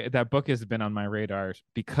all, I that book has been on my radar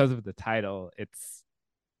because of the title. It's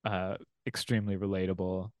extremely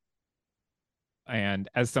relatable, and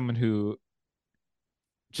as someone who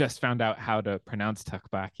just found out how to pronounce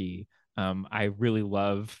Tekbaki, I really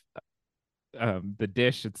love the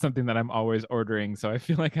dish. It's something that I'm always ordering, so I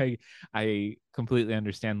feel like I completely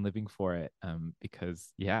understand living for it,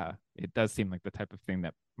 because yeah, it does seem like the type of thing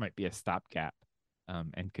that might be a stopgap,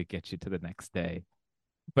 and could get you to the next day.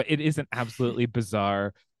 But it is an absolutely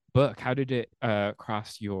bizarre book. How did it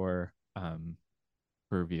cross your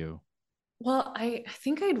purview? Well, I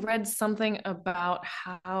think I'd read something about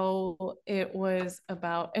how it was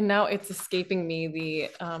about, and now it's escaping me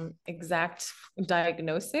the exact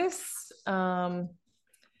diagnosis.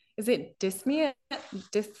 Is it dysmia?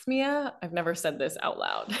 Dysmia? I've never said this out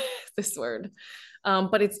loud, this word.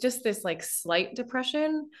 But it's just this like slight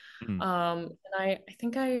depression. Mm. And I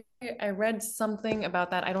think I read something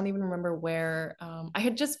about that. I don't even remember where. I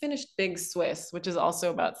had just finished Big Swiss, which is also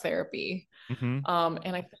about therapy. Mm-hmm.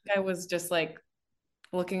 And I think I was just like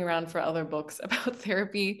looking around for other books about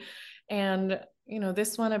therapy. And,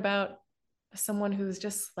 this one about someone who's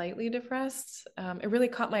just slightly depressed, it really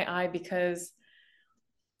caught my eye because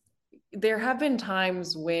there have been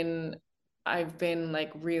times when I've been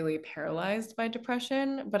like really paralyzed by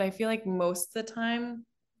depression, but I feel like most of the time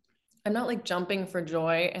I'm not like jumping for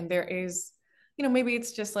joy. And there is, maybe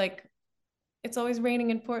it's just like it's always raining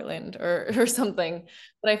in Portland or something.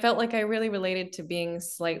 But I felt like I really related to being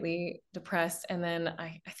slightly depressed. And then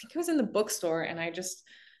I think it was in the bookstore and I just,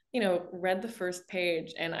 read the first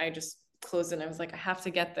page and I just closed it and I was like, I have to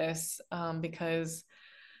get this, because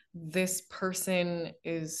this person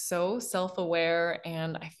is so self-aware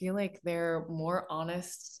and I feel like they're more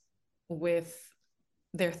honest with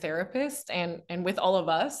their therapist and with all of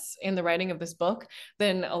us in the writing of this book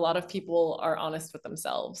than a lot of people are honest with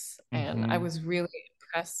themselves. And I Mm-hmm. was really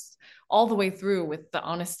impressed all the way through with the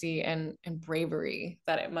honesty and bravery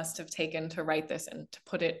that it must have taken to write this and to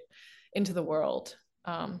put it into the world.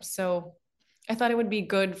 So I thought it would be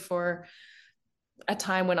good for a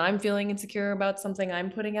time when I'm feeling insecure about something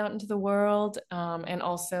I'm putting out into the world. And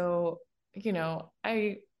also,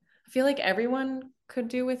 I feel like everyone could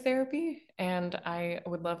do with therapy. And I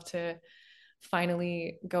would love to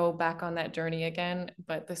finally go back on that journey again.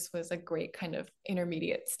 But this was a great kind of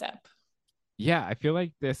intermediate step. Yeah, I feel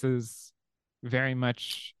like this is very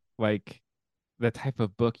much like the type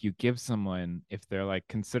of book you give someone if they're like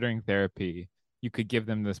considering therapy. You could give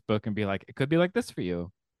them this book and be like, it could be like this for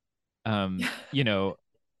you. You know,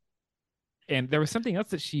 and there was something else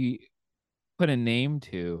that she put a name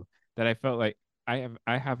to that I felt like I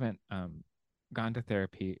haven't gone to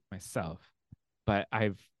therapy myself, but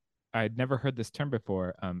I'd never heard this term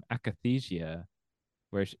before, akathisia,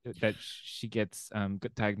 where that she gets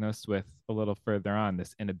diagnosed with a little further on,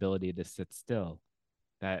 this inability to sit still.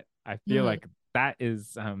 That I feel Mm, like that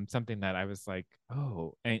is something that I was like,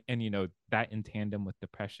 oh, and that in tandem with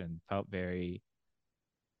depression felt very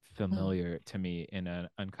mm, familiar to me in an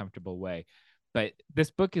uncomfortable way. But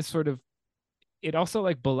this book is sort of, it also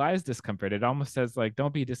like belies discomfort. It almost says like,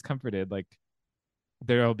 don't be discomforted. Like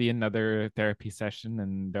there'll be another therapy session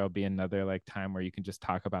and there'll be another like time where you can just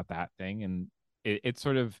talk about that thing. And it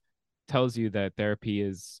sort of tells you that therapy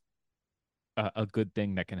is a good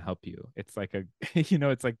thing that can help you. It's like a,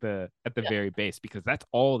 it's like the, at the yeah. very base, because that's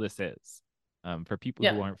all this is. For people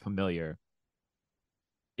who Yeah. aren't familiar,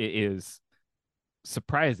 it is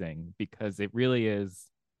surprising because it really is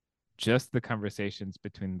just the conversations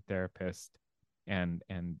between the therapist and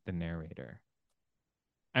the narrator.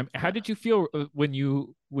 How Yeah. did you feel when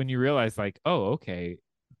you realized like, oh, okay,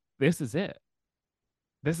 this is it.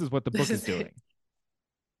 This is what the This book is is it. doing.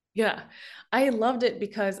 Yeah. I loved it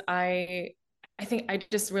because I think I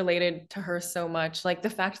just related to her so much. Like the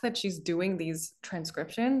fact that she's doing these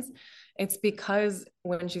transcriptions, it's because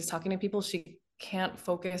when she's talking to people, she can't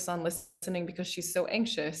focus on listening because she's so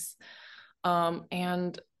anxious.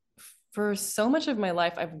 And for so much of my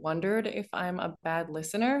life, I've wondered if I'm a bad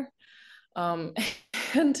listener. Um,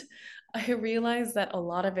 and I realized that a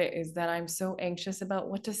lot of it is that I'm so anxious about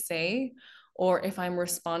what to say or if I'm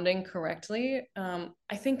responding correctly.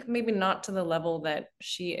 I think maybe not to the level that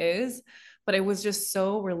she is, but it was just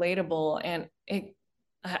so relatable. And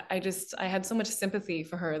I had so much sympathy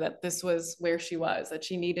for her that this was where she was, that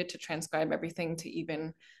she needed to transcribe everything to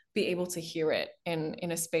even be able to hear it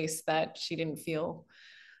in a space that she didn't feel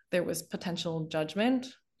there was potential judgment.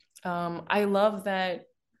 I love that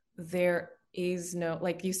there is no,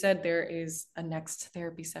 like you said, there is a next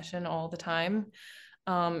therapy session all the time.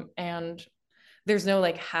 And there's no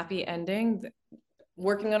like happy ending.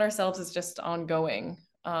 Working on ourselves is just ongoing.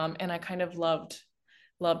 And I kind of loved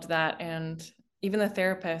that. And even the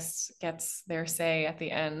therapist gets their say at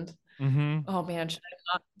the end. Mm-hmm. Oh man, should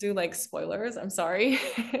I not do like spoilers? I'm sorry.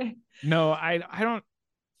 No, I don't.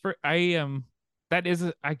 For that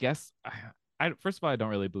is I guess I first of all I don't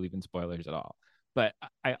really believe in spoilers at all, but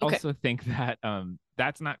I Okay. also think that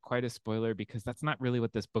that's not quite a spoiler because that's not really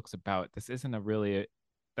what this book's about. This isn't a really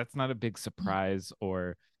that's not a big surprise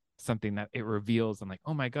or something that it reveals. I'm like,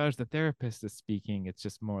 oh my gosh, the therapist is speaking. It's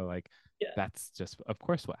just more like Yeah. that's just of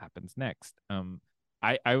course what happens next.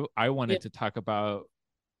 I Yeah. wanted to talk about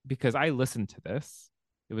because I listened to this.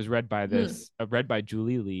 It was read by read by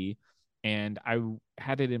Julie Lee, and I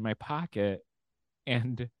had it in my pocket.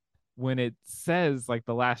 And when it says like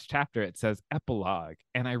the last chapter, it says epilogue,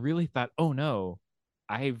 and I really thought, oh no,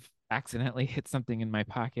 I've accidentally hit something in my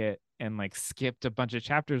pocket and like skipped a bunch of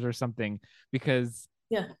chapters or something because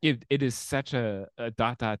Yeah. it is such a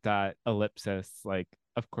dot dot dot ellipsis. Like,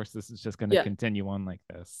 of course, this is just going to Yeah. continue on like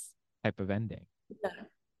this type of ending. Yeah.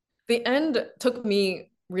 The end took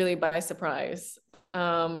me really by surprise.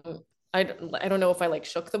 Um, I don't know if I like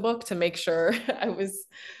shook the book to make sure I was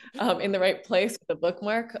in the right place with the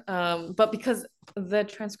bookmark. But because the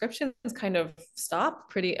transcriptions kind of stop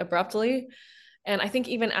pretty abruptly. And I think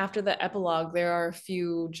even after the epilogue, there are a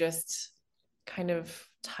few just kind of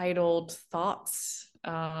titled thoughts.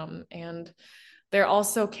 And they're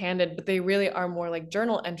also candid, but they really are more like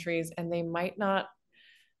journal entries, and they might not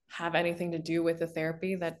have anything to do with the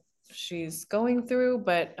therapy that she's going through,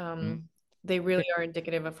 but Mm. they really are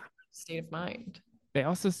indicative of her state of mind. They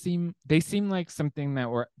also seem like something that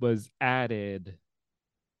was added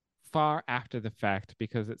far after the fact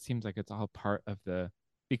because it seems like it's all part of the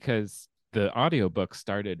because the audiobook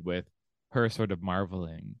started with her sort of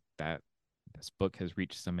marveling that this book has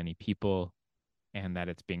reached so many people and that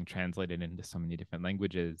it's being translated into so many different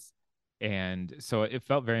languages. And so it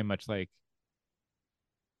felt very much like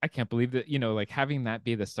I can't believe that, like having that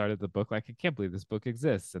be the start of the book, like I can't believe this book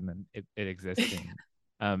exists, and then it existing.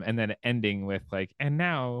 And then ending with like, and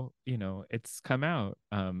now, it's come out.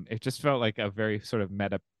 It just felt like a very sort of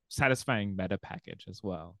satisfying meta package as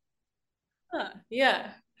well.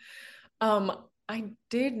 Yeah. Um, I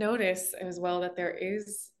did notice as well that there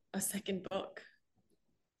is a second book,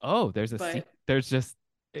 Oh, but there's just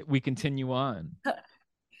we continue on.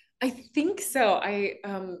 I think so.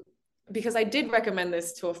 Because I did recommend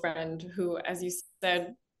this to a friend who, as you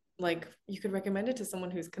said, like you could recommend it to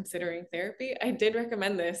someone who's considering therapy. I did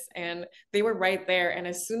recommend this, and they were right there. And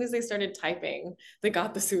as soon as they started typing, they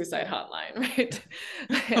got the suicide hotline, right?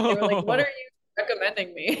 And they were like, "What are Oh. you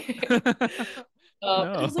recommending me?" And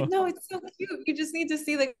I was like, No. "No, it's so cute. You just need to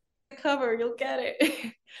see the cover. You'll get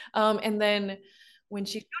it." And then when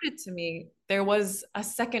she showed it to me, there was a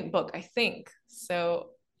second book, I think. So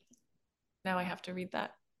now I have to read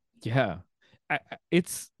that. Yeah.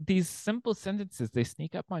 It's these simple sentences, they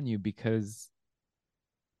sneak up on you because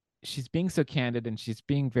she's being so candid and she's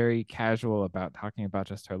being very casual about talking about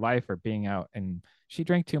just her life or being out, and she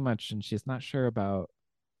drank too much and she's not sure about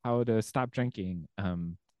how to stop drinking.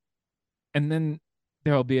 And then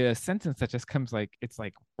there'll be a sentence that just comes like it's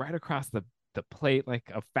like right across the plate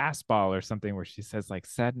like a fastball or something where she says like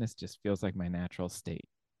sadness just feels like my natural state.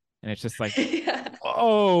 And it's just like, Yeah.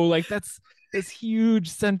 oh, like that's this huge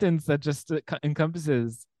sentence that just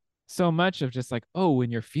encompasses so much of just like, oh,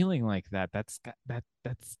 when you're feeling like that, that's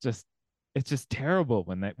just it's just terrible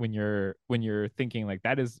when you're thinking like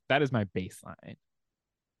that is my baseline.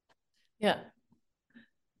 Yeah.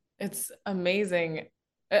 It's amazing.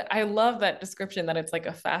 I love that description that it's like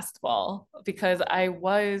a fastball because I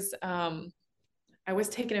was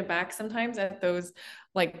taken aback sometimes at those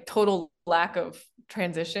like total lack of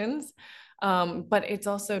transitions. But it's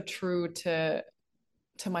also true to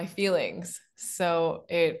my feelings. So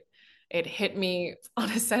it hit me on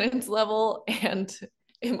a sentence level and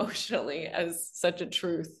emotionally as such a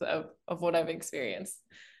truth of what I've experienced,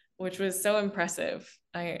 which was so impressive.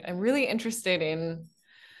 I'm really interested in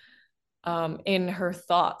her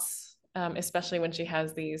thoughts, especially when she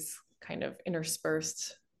has these kind of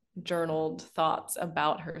interspersed journaled thoughts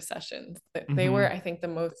about her sessions. They Mm-hmm. were, I think, the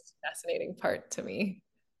most fascinating part to me.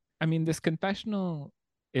 I mean, this confessional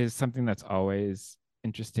is something that's always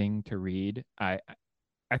interesting to read. I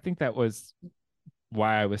think that was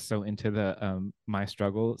why I was so into the My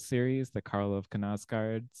Struggle series, the Karl of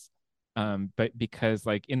Knausgaard's. But because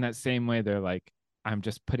like in that same way, they're like I'm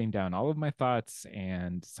just putting down all of my thoughts,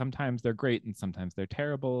 and sometimes they're great and sometimes they're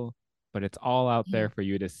terrible, but it's all out there for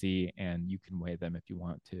you to see, and you can weigh them if you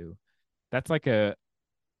want to. That's like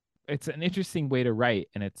it's an interesting way to write,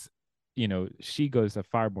 and it's, she goes a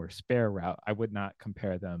far more spare route. I would not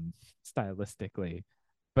compare them stylistically,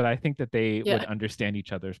 but I think that they would Yeah. understand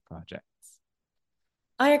each other's projects.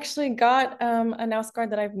 I actually got a mouse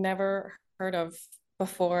guard that I've never heard of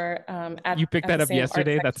before You picked at that the up same art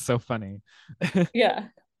yesterday? section. That's so funny. Yeah.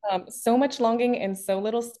 So much longing in so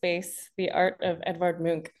little space, the art of Edvard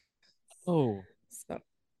Munch. Oh, So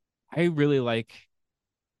I really like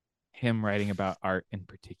him writing about art in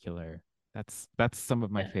particular. That's some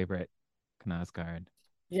of my yeah. favorite Knausgaard.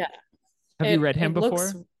 Yeah. Have you read him It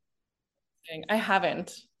looks before? I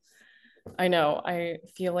haven't. I know. I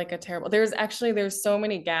feel like a terrible. There's so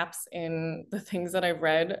many gaps in the things that I've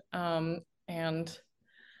read. And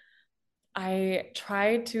I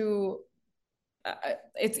try to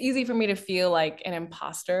it's easy for me to feel like an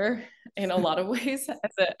imposter in a lot of ways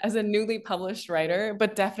as a newly published writer,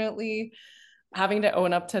 but definitely having to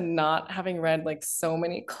own up to not having read like so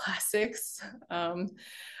many classics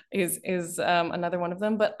is another one of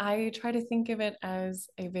them. But I try to think of it as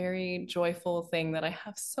a very joyful thing that I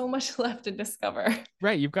have so much left to discover.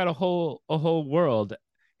 Right, you've got a whole world.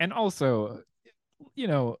 And also, you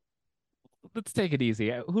know, let's take it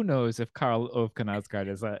easy. Who knows if Karl Ove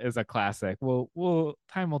Knausgaard is a classic? Well,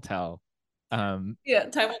 time will tell. Um, Yeah,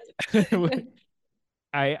 time.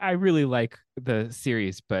 I really like the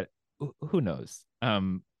series, but who knows? I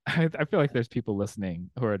feel like there's people listening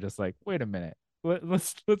who are just like, wait a minute,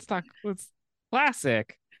 let's talk. Let's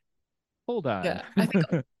classic. Hold on. Yeah, I think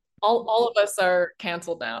all of us are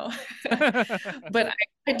canceled now. But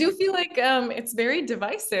I do feel like it's very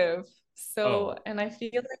divisive. So, Oh, and I feel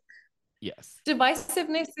like yes.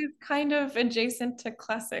 divisiveness is kind of adjacent to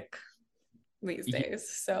classic these Y- days.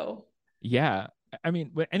 So, yeah. I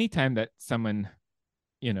mean, anytime that someone,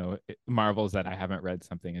 marvels that I haven't read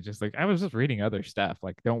something, it's just like I was just reading other stuff.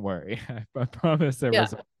 Like, don't worry. I promise there yeah,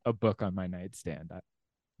 was a book on my nightstand.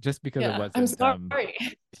 Just because it yeah, I'm wasn't sorry.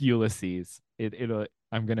 Ulysses,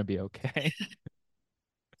 I'm gonna be okay.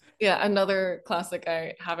 Yeah, another classic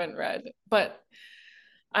I haven't read. But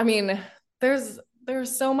I mean, there's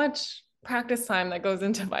there's so much practice time that goes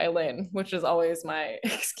into violin, which is always my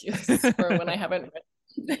excuse for when I haven't read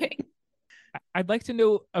anything. I'd like to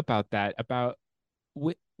know about that. About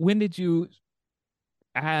when did you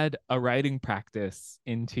add a writing practice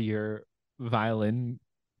into your violin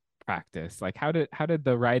practice? Like, how did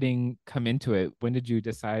the writing come into it? When did you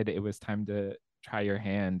decide it was time to try your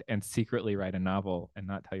hand and secretly write a novel and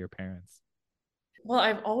not tell your parents? Well,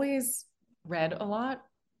 I've always read a lot.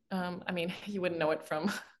 I mean, you wouldn't know it from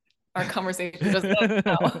our conversation just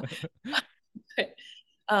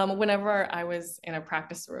now. Whenever I was in a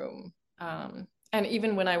practice room, and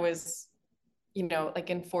even when I was, like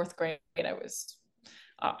in fourth grade, I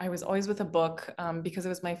was always with a book because it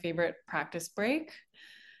was my favorite practice break,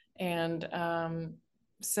 and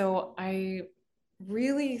so I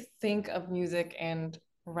really think of music and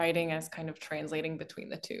writing as kind of translating between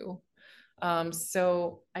the two.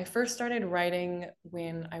 So I first started writing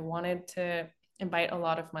when I wanted to invite a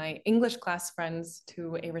lot of my English class friends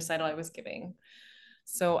to a recital I was giving.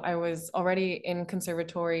 So I was already in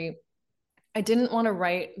conservatory. I didn't want to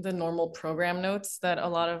write the normal program notes that a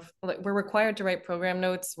lot of like we're required to write program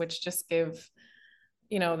notes, which just give,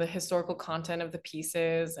 the historical content of the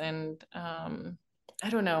pieces. And I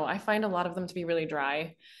don't know, I find a lot of them to be really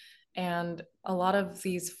dry. And a lot of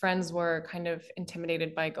these friends were kind of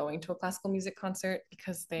intimidated by going to a classical music concert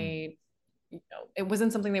because it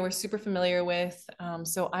wasn't something they were super familiar with.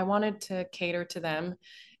 So I wanted to cater to them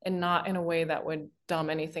and not in a way that would dumb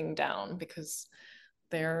anything down because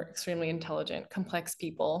they're extremely intelligent, complex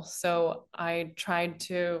people. So I tried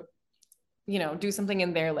to, do something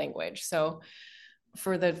in their language. So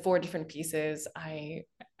for the four different pieces, I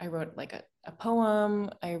wrote like a poem,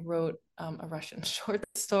 I wrote a Russian short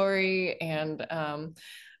story, and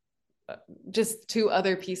just two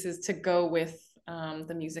other pieces to go with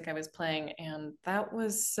the music I was playing. And that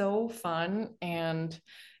was so fun. And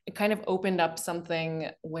it kind of opened up something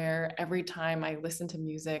where every time I listen to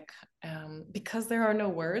music, because there are no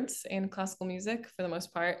words in classical music for the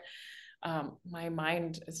most part, my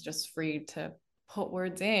mind is just free to put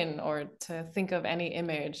words in or to think of any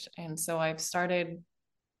image. And so I started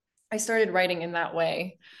writing in that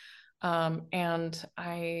way. And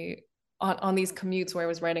on these commutes where I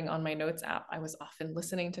was writing on my notes app, I was often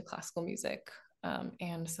listening to classical music.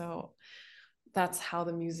 And so that's how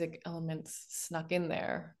the music elements snuck in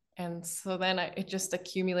there. And so then it just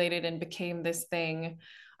accumulated and became this thing.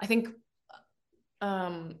 I think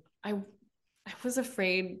I was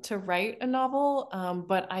afraid to write a novel,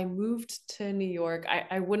 but I moved to New York.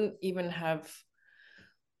 I wouldn't even have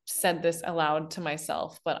said this aloud to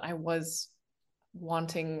myself, but I was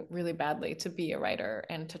wanting really badly to be a writer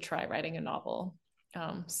and to try writing a novel.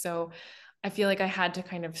 So I feel like I had to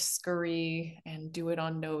kind of scurry and do it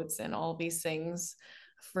on notes and all these things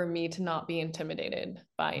for me to not be intimidated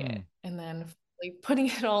by it. And then like, putting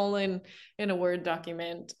it all in a Word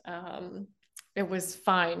document, it was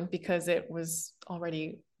fine because it was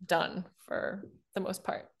already done for the most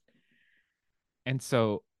part. And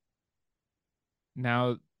so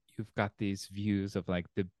now you've got these views of like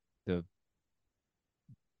the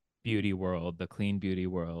beauty world, the clean beauty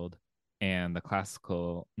world, and the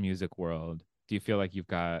classical music world. Do you feel like you've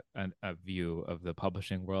got a view of the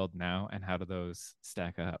publishing world now, and how do those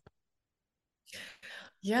stack up?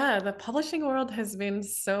 Yeah, the publishing world has been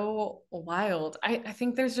so wild. I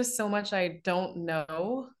think there's just so much I don't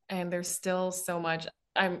know, and there's still so much.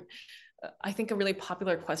 I think a really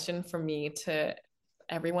popular question for me to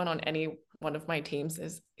everyone on any one of my teams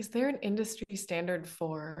is there an industry standard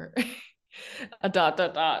for a dot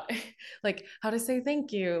dot dot like how to say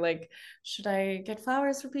thank you, like should I get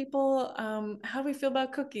flowers for people, how do we feel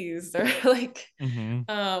about cookies or like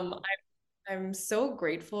Mm-hmm. I'm so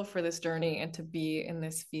grateful for this journey and to be in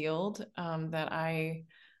this field, that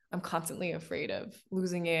I'm constantly afraid of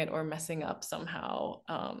losing it or messing up somehow,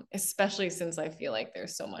 especially since I feel like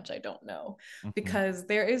there's so much I don't know. Mm-hmm. Because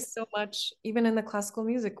there is so much, even in the classical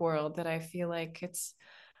music world, that I feel like it's,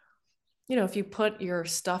 if you put your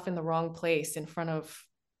stuff in the wrong place in front of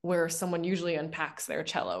where someone usually unpacks their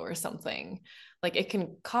cello or something, like it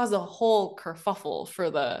can cause a whole kerfuffle for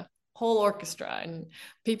the whole orchestra and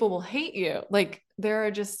people will hate you. Like there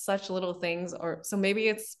are just such little things, or so maybe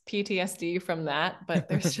it's PTSD from that, but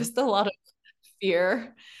there's just a lot of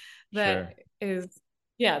fear Sure. that is,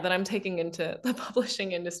 yeah, that I'm taking into the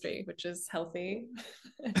publishing industry, which is healthy.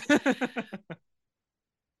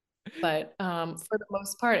 But for the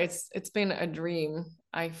most part, it's been a dream.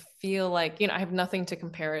 I feel like, I have nothing to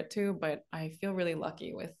compare it to, but I feel really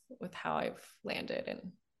lucky with how I've landed.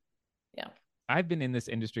 And yeah. I've been in this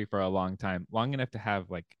industry for a long time, long enough to have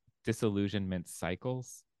like disillusionment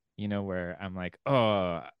cycles, where I'm like,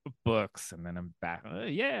 oh, books, and then I'm back,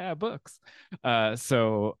 yeah, books.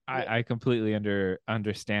 So I completely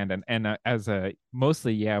understand, and as a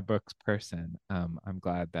mostly yeah books person, I'm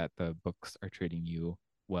glad that the books are treating you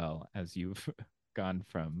well as you've gone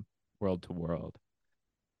from world to world.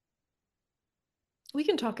 We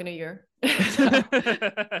can talk in a year. So,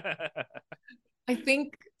 I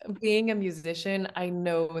think being a musician, I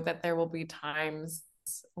know that there will be times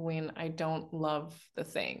when I don't love the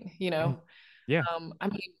thing, Yeah. I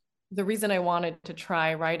mean, the reason I wanted to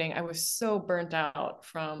try writing, I was so burnt out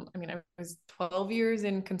from, I was 12 years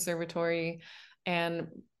in conservatory, and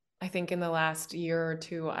I think in the last year or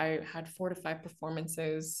two, I had 4 to 5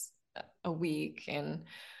 performances a week and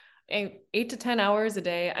 8 to 10 hours a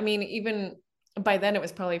day. I mean, even by then it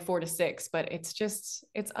was probably 4 to 6, but it's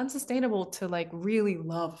unsustainable to like really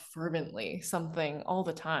love fervently something all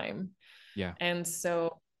the time. Yeah. And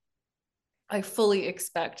so I fully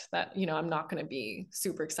expect that, I'm not going to be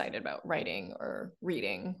super excited about writing or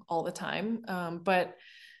reading all the time. But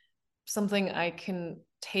something I can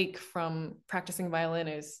take from practicing violin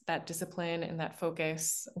is that discipline and that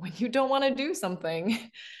focus when you don't want to do something,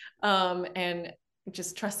 and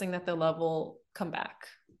just trusting that the love will come back.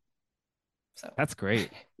 So That's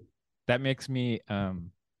great. That makes me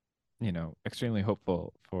extremely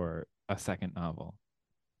hopeful for a second novel,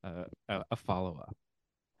 a follow-up,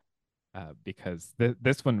 because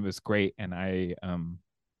this one was great, and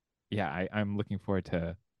yeah, I'm looking forward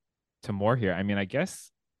to more here. I mean, I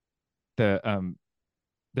guess the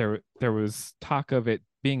there was talk of it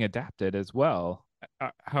being adapted as well.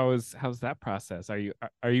 How's that process? Are you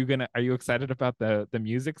excited about the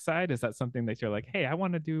music side? Is that something that you're like, hey, I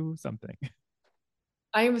want to do something?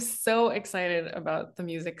 I am so excited about the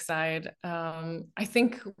music side. I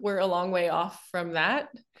think we're a long way off from that.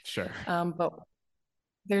 Sure. But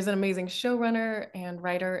there's an amazing showrunner and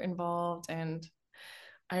writer involved, and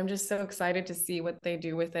I'm just so excited to see what they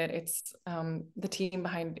do with it. It's the team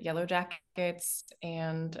behind Yellow Jackets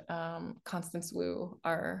and Constance Wu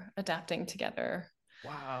are adapting together.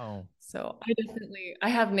 Wow. So I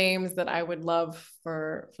have names that I would love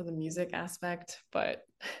for the music aspect, but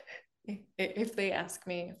if they ask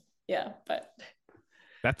me, yeah, but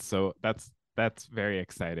That's very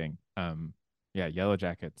exciting. Yeah, Yellow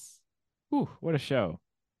Jackets. Ooh, what a show.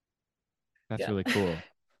 That's yeah. really cool.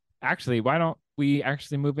 Actually, why don't we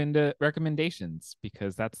actually move into recommendations,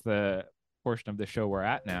 because that's the portion of the show we're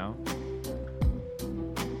at now.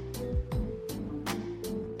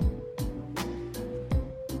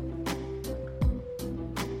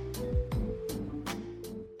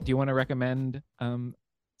 you want to recommend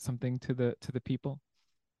something to the people?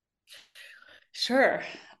 Sure.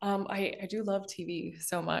 I do love TV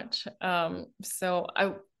so much. So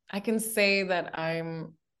I can say that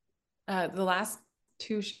I'm the last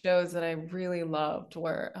two shows that I really loved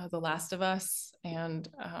were The Last of Us and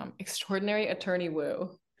Extraordinary Attorney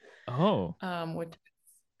Woo. Oh. Which is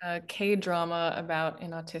a K-drama about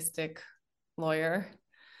an autistic lawyer.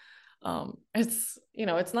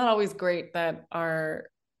 It's not always great that our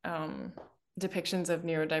depictions of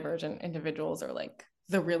neurodivergent individuals are like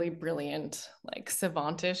the really brilliant, like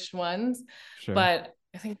savantish ones. Sure. But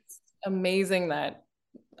I think it's amazing that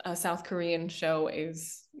a South Korean show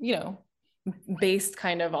is, based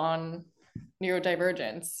kind of on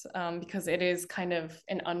neurodivergence, because it is kind of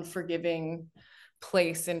an unforgiving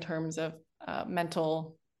place in terms of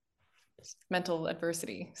mental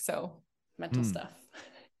adversity. So mental stuff.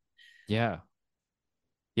 Yeah.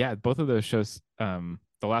 Yeah, both of those shows, The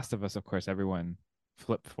Last of Us, of course, everyone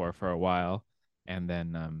flipped for a while. And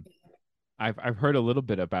then I've heard a little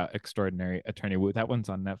bit about Extraordinary Attorney Woo. That one's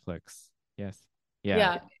on Netflix. Yes.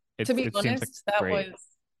 Yeah. To be it honest, seems like that great.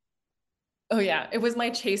 it was my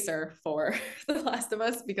chaser for The Last of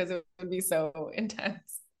Us because it would be so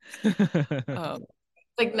intense.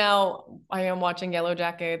 Like now I am watching Yellow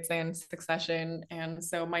Jackets and Succession, and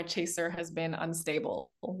so my chaser has been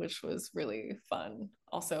Unstable, which was really fun,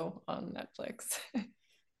 also on Netflix.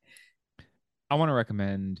 I want to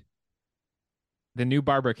recommend the new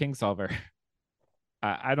Barbara Kingsolver.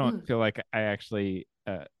 I don't feel like I actually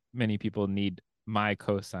many people need my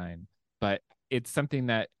cosign, but it's something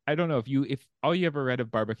that I don't know if all you ever read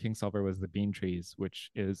of Barbara Kingsolver was The Bean Trees,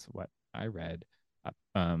 which is what I read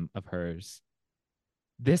of hers.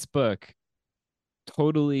 This book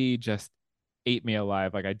totally just ate me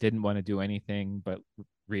alive. Like I didn't want to do anything but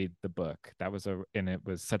read the book. And it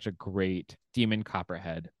was such a great Demon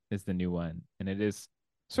Copperhead is the new one. And it is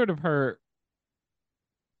sort of her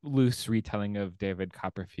loose retelling of David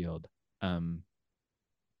Copperfield. And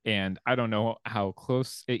I don't know how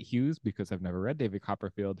close it hews because I've never read David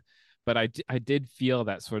Copperfield, but I did feel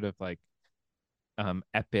that sort of like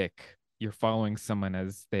epic. You're following someone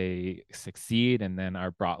as they succeed and then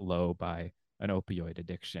are brought low by an opioid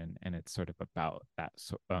addiction, and it's sort of about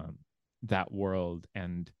that world.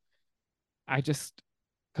 And I just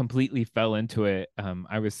completely fell into it.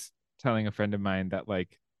 I was telling a friend of mine that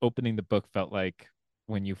like opening the book felt like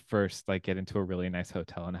when you first like get into a really nice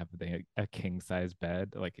hotel and have a king size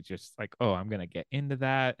bed. Like it's just like, oh, I'm gonna get into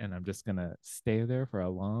that and I'm just gonna stay there for a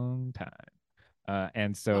long time.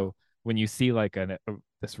 And so when you see like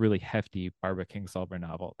this really hefty Barbara Kingsolver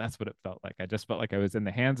novel, that's what it felt like. I just felt like I was in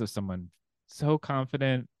the hands of someone so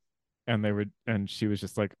confident, and she was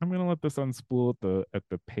just like, I'm gonna let this unspool at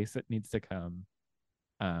the pace it needs to come.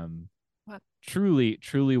 Wow.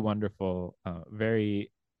 Truly wonderful.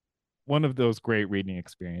 Very one of those great reading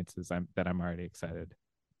experiences that I'm already excited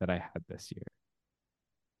that I had this year.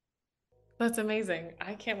 That's amazing.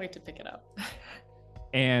 I can't wait to pick it up.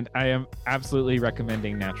 And I am absolutely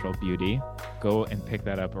recommending Natural Beauty. Go and pick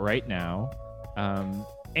that up right now.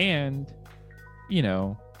 And,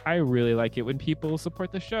 I really like it when people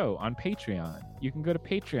support the show on Patreon. You can go to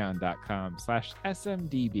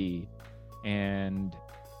patreon.com/smdb and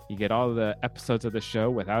you get all the episodes of the show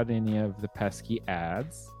without any of the pesky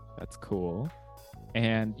ads. That's cool.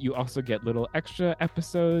 And you also get little extra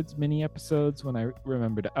episodes, mini episodes when I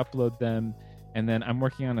remember to upload them. And then I'm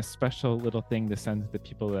working on a special little thing to send to the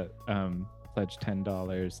people that pledge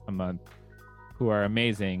 $10 a month, who are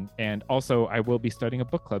amazing. And also I will be starting a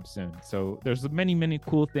book club soon. So there's many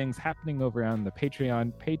cool things happening over on the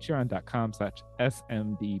Patreon,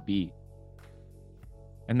 patreon.com/smdb.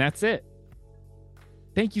 And that's it.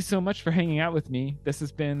 Thank you so much for hanging out with me. This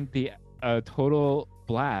has been a total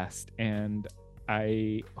blast, and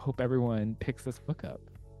I hope everyone picks this book up.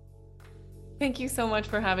 Thank you so much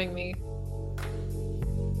for having me.